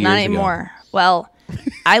couple years not ago. anymore. Well,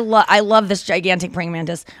 I love this gigantic praying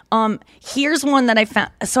mantis. Here's one that I found.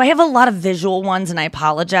 So I have a lot of visual ones, and I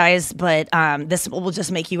apologize, but this will just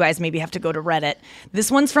make you guys maybe have to go to Reddit. This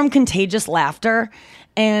one's from Contagious Laughter,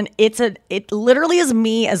 and it literally is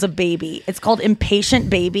me as a baby. It's called Impatient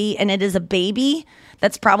Baby, and it is a baby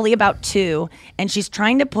that's probably about 2, and she's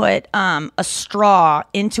trying to put a straw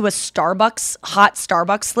into a hot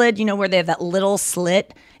Starbucks lid. You know where they have that little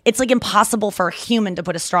slit. It's like impossible for a human to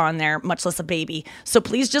put a straw in there, much less a baby. So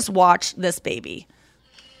please just watch this baby.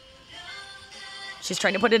 She's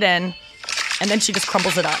trying to put it in, and then she just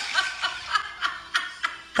crumbles it up.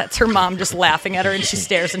 That's her mom just laughing at her, and she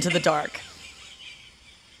stares into the dark.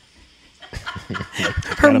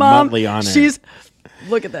 Her mom, she's,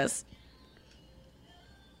 look at this.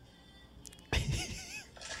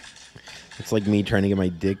 It's like me trying to get my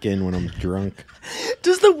dick in when I'm drunk.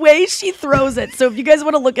 Just the way she throws it. So if you guys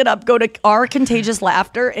want to look it up, go to Our Contagious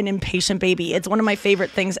Laughter and Impatient Baby. It's one of my favorite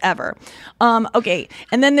things ever. Okay,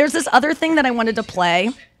 and then there's this other thing that I wanted to play.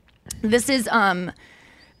 This is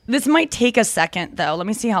this might take a second though. Let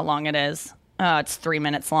me see how long it is. It's 3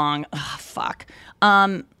 minutes long. Oh, fuck.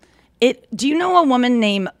 Do you know a woman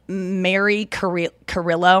named Mary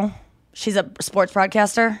Carrillo? She's a sports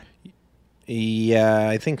broadcaster. Yeah,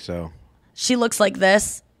 I think so. She looks like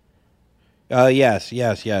this. Yes.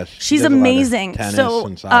 She's amazing.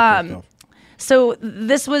 So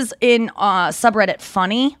this was in subreddit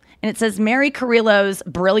Funny, and it says Mary Carrillo's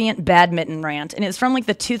brilliant badminton rant, and it's from like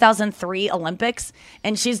the 2003 Olympics,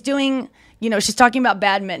 and she's doing, she's talking about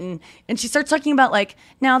badminton, and she starts talking about like,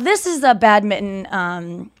 now this is a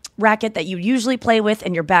badminton racket that you usually play with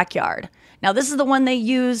in your backyard. Now this is the one they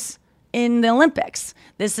use in the Olympics.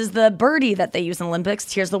 This is the birdie that they use in the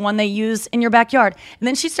Olympics. Here's the one they use in your backyard. And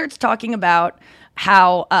then she starts talking about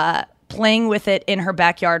how playing with it in her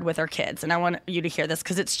backyard with her kids. And I want you to hear this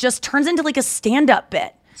because it just turns into like a stand-up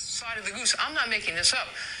bit. Side of the goose. I'm not making this up.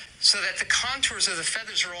 So that the contours of the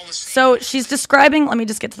feathers are all the same. So she's describing, let me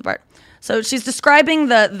just get to the part. So she's describing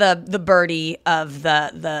the birdie of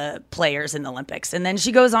the players in the Olympics. And then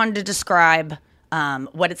she goes on to describe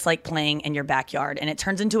what it's like playing in your backyard, and it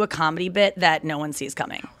turns into a comedy bit that no one sees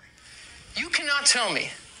coming. You cannot tell me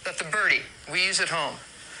that the birdie we use at home,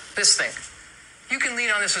 this thing, you can lean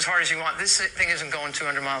on this as hard as you want. This thing isn't going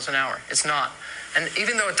 200 miles an hour. It's not. And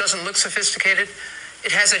even though it doesn't look sophisticated,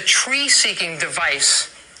 it has a tree-seeking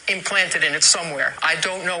device implanted in it somewhere. I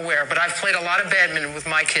don't know where, but I've played a lot of badminton with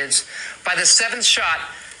my kids. By the 7th shot,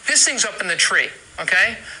 this thing's up in the tree,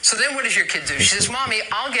 okay? So then what does your kid do? She says, Mommy,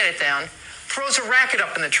 I'll get it down. Throws a racket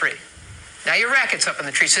up in the tree. Now your racket's up in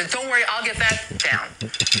the tree. Says, don't worry, I'll get that down.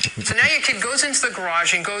 So now your kid goes into the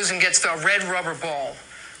garage and goes and gets the red rubber ball,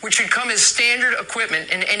 which should come as standard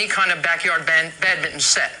equipment in any kind of backyard badminton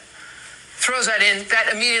set. Throws that in, that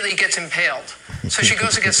immediately gets impaled. So she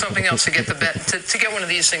goes and gets something else to get to get one of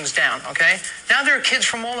these things down, okay? Now there are kids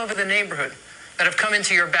from all over the neighborhood that have come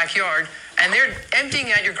into your backyard, and they're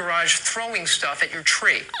emptying out your garage, throwing stuff at your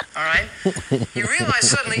tree, all right? You realize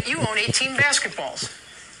suddenly you own 18 basketballs.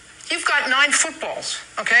 You've got 9 footballs,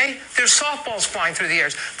 okay? There's softballs flying through the air.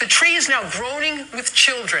 The tree is now groaning with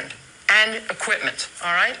children and equipment,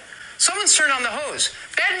 all right? Someone's turned on the hose.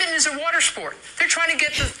 Badminton is a water sport. They're trying to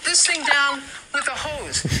get this thing down with a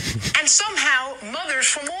hose. And somehow, mothers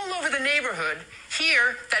from all over the neighborhood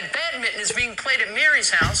hear that badminton is being played at Mary's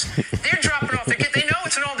house. They're dropping off their kids. They know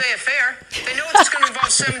it's an all-day affair. They know it's going to involve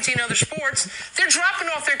 17 other sports. They're dropping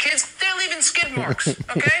off their kids. They're leaving skid marks,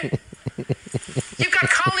 okay? You've got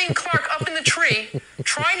Colleen Clark up in the tree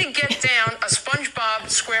trying to get down a SpongeBob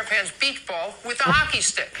SquarePants beach ball with a hockey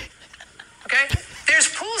stick, okay? There's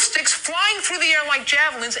pool sticks flying through the air like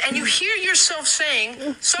javelins, and you hear yourself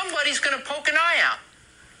saying, somebody's going to poke an eye out.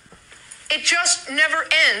 It just never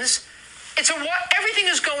ends. Everything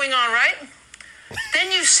is going on, right?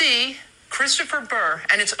 Then you see Christopher Burr,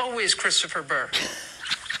 and it's always Christopher Burr.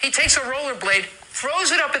 He takes a rollerblade,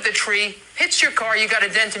 throws it up at the tree, hits your car, you got a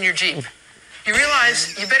dent in your Jeep. You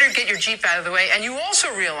realize you better get your Jeep out of the way, and you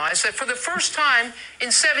also realize that for the first time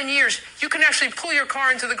in 7 years, you can actually pull your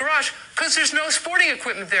car into the garage because there's no sporting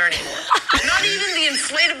equipment there anymore. Not even the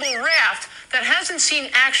inflatable raft that hasn't seen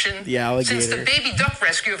action since the baby duck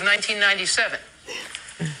rescue of 1997.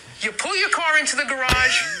 You pull your car into the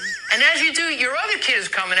garage, and as you do, your other kid is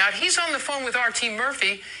coming out. He's on the phone with R.T.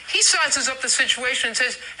 Murphy. He sizes up the situation and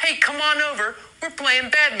says, hey, come on over. we're playing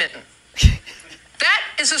badminton. That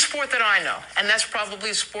is a sport that I know, and that's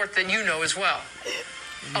probably a sport that you know as well.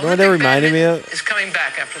 You know what that reminded me of? Is coming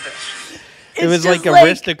back after this. It was like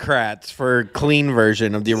Aristocrats for clean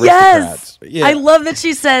version of the Yes. Aristocrats. Yeah. I love that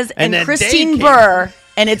she says, and then Christine they came. Burr,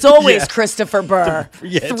 and it's always Yeah. Christopher Burr,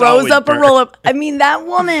 Yeah, it's throws always up a Burr. roll up. I mean, that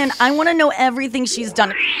woman, I want to know everything she's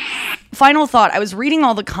done. Final thought, I was reading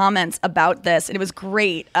all the comments about this, and it was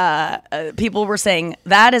great. People were saying,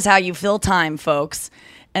 that is how you fill time, folks.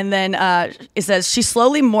 And then it says, she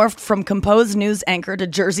slowly morphed from composed news anchor to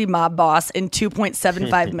Jersey mob boss in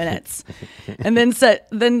 2.75 minutes. And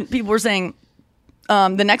then people were saying,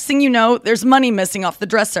 the next thing you know, there's money missing off the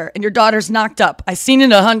dresser and your daughter's knocked up. I've seen it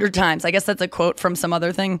 100 times. I guess that's a quote from some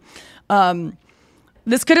other thing.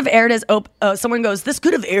 This could have aired as someone goes, this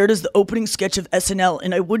could have aired as the opening sketch of SNL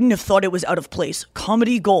and I wouldn't have thought it was out of place.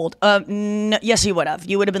 Comedy gold. Yes, you would have.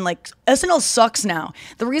 You would have been like, SNL sucks now.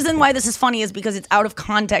 The reason why this is funny is because it's out of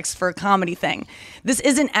context for a comedy thing. This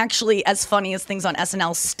isn't actually as funny as things on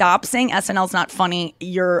SNL. Stop saying SNL's not funny.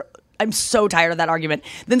 I'm so tired of that argument.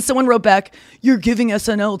 Then someone wrote back, you're giving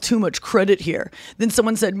SNL too much credit here. Then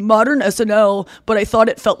someone said, modern SNL, but I thought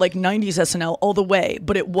it felt like 90s SNL all the way,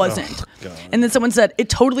 but it wasn't. Oh, and then someone said, it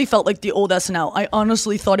totally felt like the old SNL. I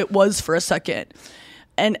honestly thought it was for a second.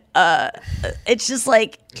 And it's just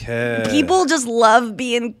like, people just love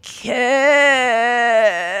being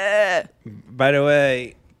By the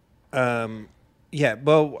way, yeah,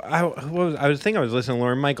 well, I was listening to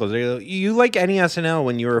Lauren Michaels. You like any SNL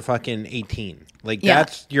when you were fucking 18. Like,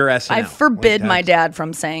 that's your SNL. I forbid my dad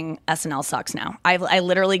from saying SNL sucks now. I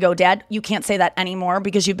literally go, Dad, you can't say that anymore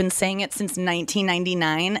because you've been saying it since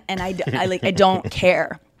 1999, and I don't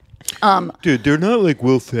care. Dude, they're not like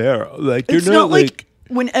Will Ferrell. Like, they're It's not like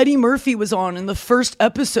when Eddie Murphy was on in the first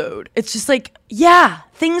episode. It's just like,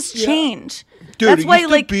 things change. Dude, that's it why,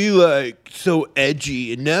 used to be like so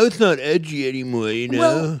edgy, and now it's not edgy anymore. You know.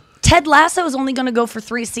 Well, Ted Lasso is only going to go for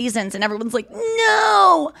 3 seasons, and everyone's like,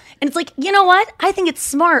 no. And it's like, you know what? I think it's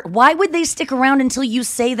smart. Why would they stick around until you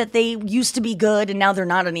say that they used to be good and now they're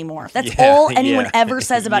not anymore? That's all anyone ever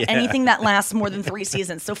says about anything that lasts more than 3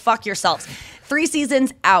 seasons. So fuck yourselves. 3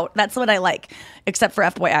 seasons out. That's what I like. Except for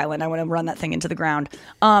F-Boy Island. I want to run that thing into the ground.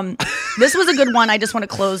 This was a good one I just want to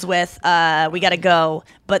close with. We got to go.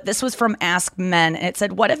 But this was from Ask Men. And it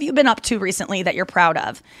said, what have you been up to recently that you're proud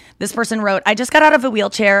of? This person wrote, I just got out of a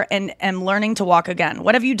wheelchair and am learning to walk again.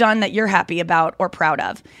 What have you done that you're happy about or proud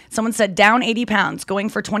of? Someone said, down 80 pounds, going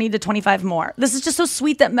for 20 to 25 more. This is just so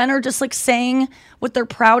sweet that men are just like saying what they're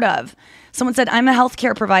proud of. Someone said, I'm a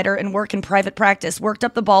healthcare provider and work in private practice. Worked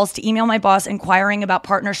up the balls to email my boss inquiring about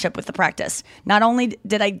partnership with the practice. Not only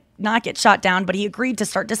did I not get shot down, but he agreed to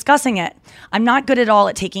start discussing it. I'm not good at all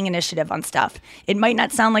at taking initiative on stuff. It might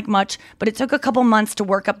not sound like much, but it took a couple months to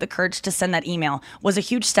work up the courage to send that email. Was a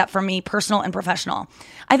huge step for me, personal and professional.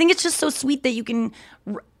 I think it's just so sweet that you can,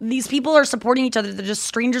 these people are supporting each other. They're just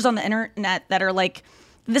strangers on the internet that are like,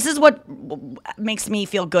 this is what makes me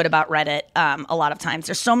feel good about Reddit a lot of times.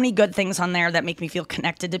 There's so many good things on there that make me feel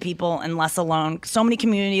connected to people and less alone. So many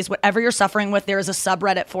communities. Whatever you're suffering with, there is a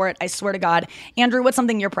subreddit for it. I swear to God. Andrew, what's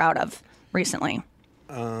something you're proud of recently?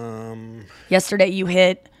 Yesterday you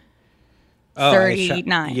hit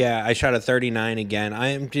 39. I shot a 39 again.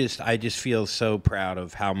 I just feel so proud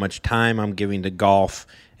of how much time I'm giving to golf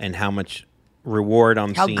and how much reward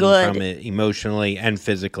I'm seeing from it emotionally and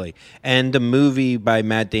physically. And the movie by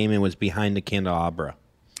Matt Damon was Behind the Candelabra.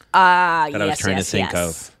 I was trying to think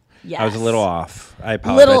of. Yes. I was a little off. I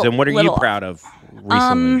apologize. And what are you proud of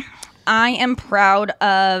recently? I am proud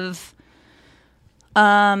of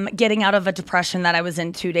getting out of a depression that I was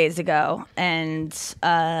in 2 days ago, and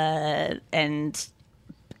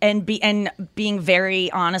being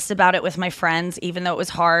very honest about it with my friends, even though it was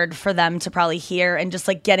hard for them to probably hear, and just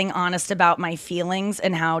like getting honest about my feelings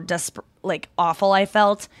and how awful I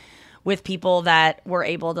felt with people that were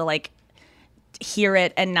able to like hear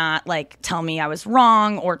it and not like tell me I was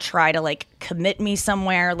wrong or try to like commit me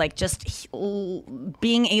somewhere, like just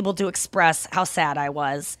being able to express how sad I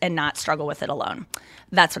was and not struggle with it alone.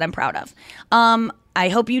 That's what I'm proud of. I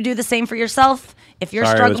hope you do the same for yourself. If you're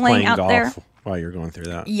struggling out there. While you're going through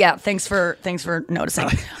that. Yeah, thanks for noticing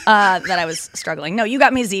that I was struggling. No, you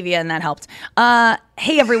got me Zevia, and that helped.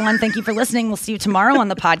 Hey, everyone, thank you for listening. We'll see you tomorrow on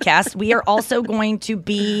the podcast. We are also going to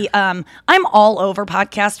be, I'm all over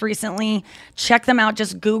podcasts recently. Check them out.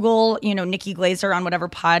 Just Google, Nikki Glaser on whatever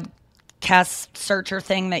podcast searcher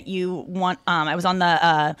thing that you want. I was on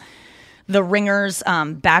the the Ringer's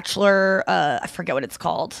Bachelor. I forget what it's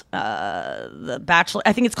called. The Bachelor.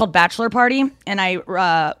 I think it's called Bachelor Party. And I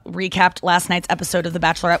recapped last night's episode of The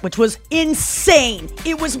Bachelorette, which was insane.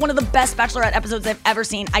 It was one of the best Bachelorette episodes I've ever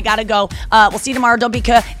seen. I gotta go. We'll see you tomorrow. Don't be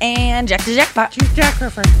cuh. And Jack to Jackpot.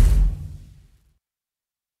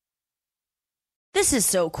 This is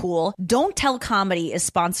so cool. Don't Tell Comedy is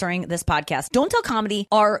sponsoring this podcast. Don't Tell Comedy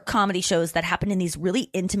are comedy shows that happen in these really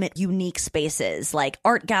intimate, unique spaces like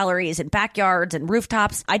art galleries and backyards and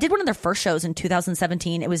rooftops. I did one of their first shows in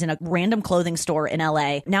 2017. It was in a random clothing store in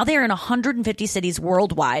LA. Now they are in 150 cities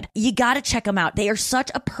worldwide. You got to check them out. They are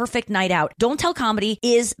such a perfect night out. Don't Tell Comedy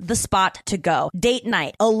is the spot to go. Date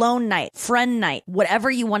night, alone night, friend night,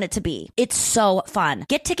 whatever you want it to be. It's so fun.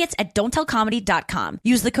 Get tickets at don'ttellcomedy.com.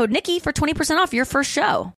 Use the code Nikki for 20% off your first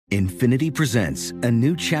show. Infiniti presents a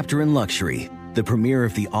new chapter in luxury, the premiere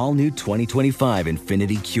of the all-new 2025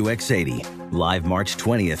 Infiniti QX80, live March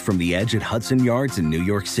 20th from the Edge at Hudson Yards in New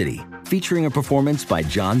York City, featuring a performance by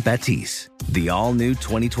John Batiste. The all-new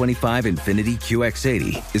 2025 Infiniti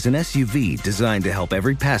QX80 is an SUV designed to help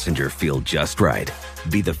every passenger feel just right.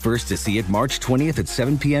 Be the first to see it March 20th at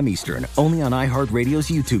 7 p.m. Eastern, only on iHeartRadio's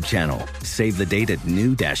YouTube channel. Save the date at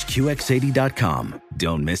new-QX80.com.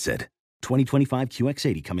 Don't miss it. 2025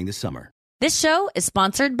 QX80 coming this summer. This show is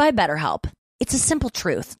sponsored by BetterHelp. It's a simple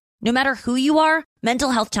truth. No matter who you are,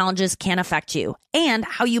 mental health challenges can affect you, and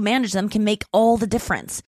how you manage them can make all the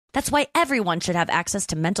difference. That's why everyone should have access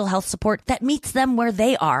to mental health support that meets them where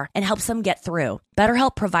they are and helps them get through.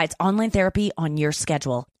 BetterHelp provides online therapy on your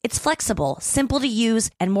schedule. It's flexible, simple to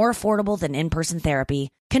use, and more affordable than in-person therapy.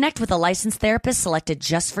 Connect with a licensed therapist selected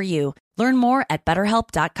just for you. Learn more at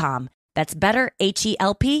BetterHelp.com. That's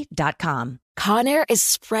BetterHelp.com. Conair is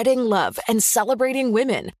spreading love and celebrating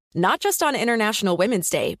women, not just on International Women's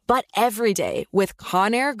Day, but every day with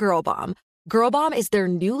Conair Girl Bomb. Girl Bomb is their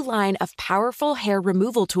new line of powerful hair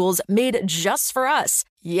removal tools made just for us.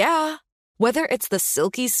 Yeah. Whether it's the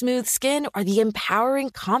silky smooth skin or the empowering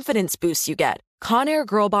confidence boost you get, Conair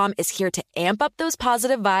Girl Bomb is here to amp up those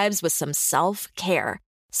positive vibes with some self-care.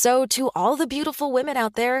 So to all the beautiful women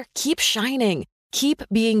out there, keep shining, keep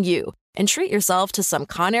being you, and treat yourself to some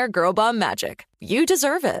Conair Girl Bomb magic. You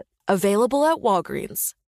deserve it. Available at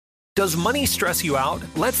Walgreens. Does money stress you out?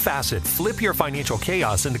 Let Facet flip your financial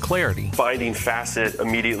chaos into clarity. Finding Facet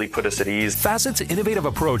immediately put us at ease. Facet's innovative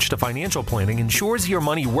approach to financial planning ensures your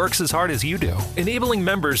money works as hard as you do, enabling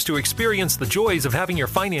members to experience the joys of having your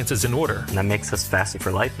finances in order. And that makes us Facet for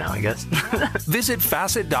life now, I guess. Visit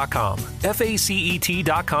Facet.com,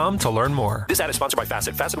 FACET.com to learn more. This ad is sponsored by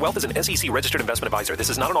Facet. Facet Wealth is an SEC registered investment advisor. This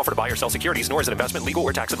is not an offer to buy or sell securities, nor is it investment, legal,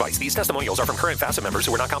 or tax advice. These testimonials are from current Facet members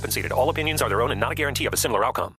who are not compensated. All opinions are their own and not a guarantee of a similar outcome.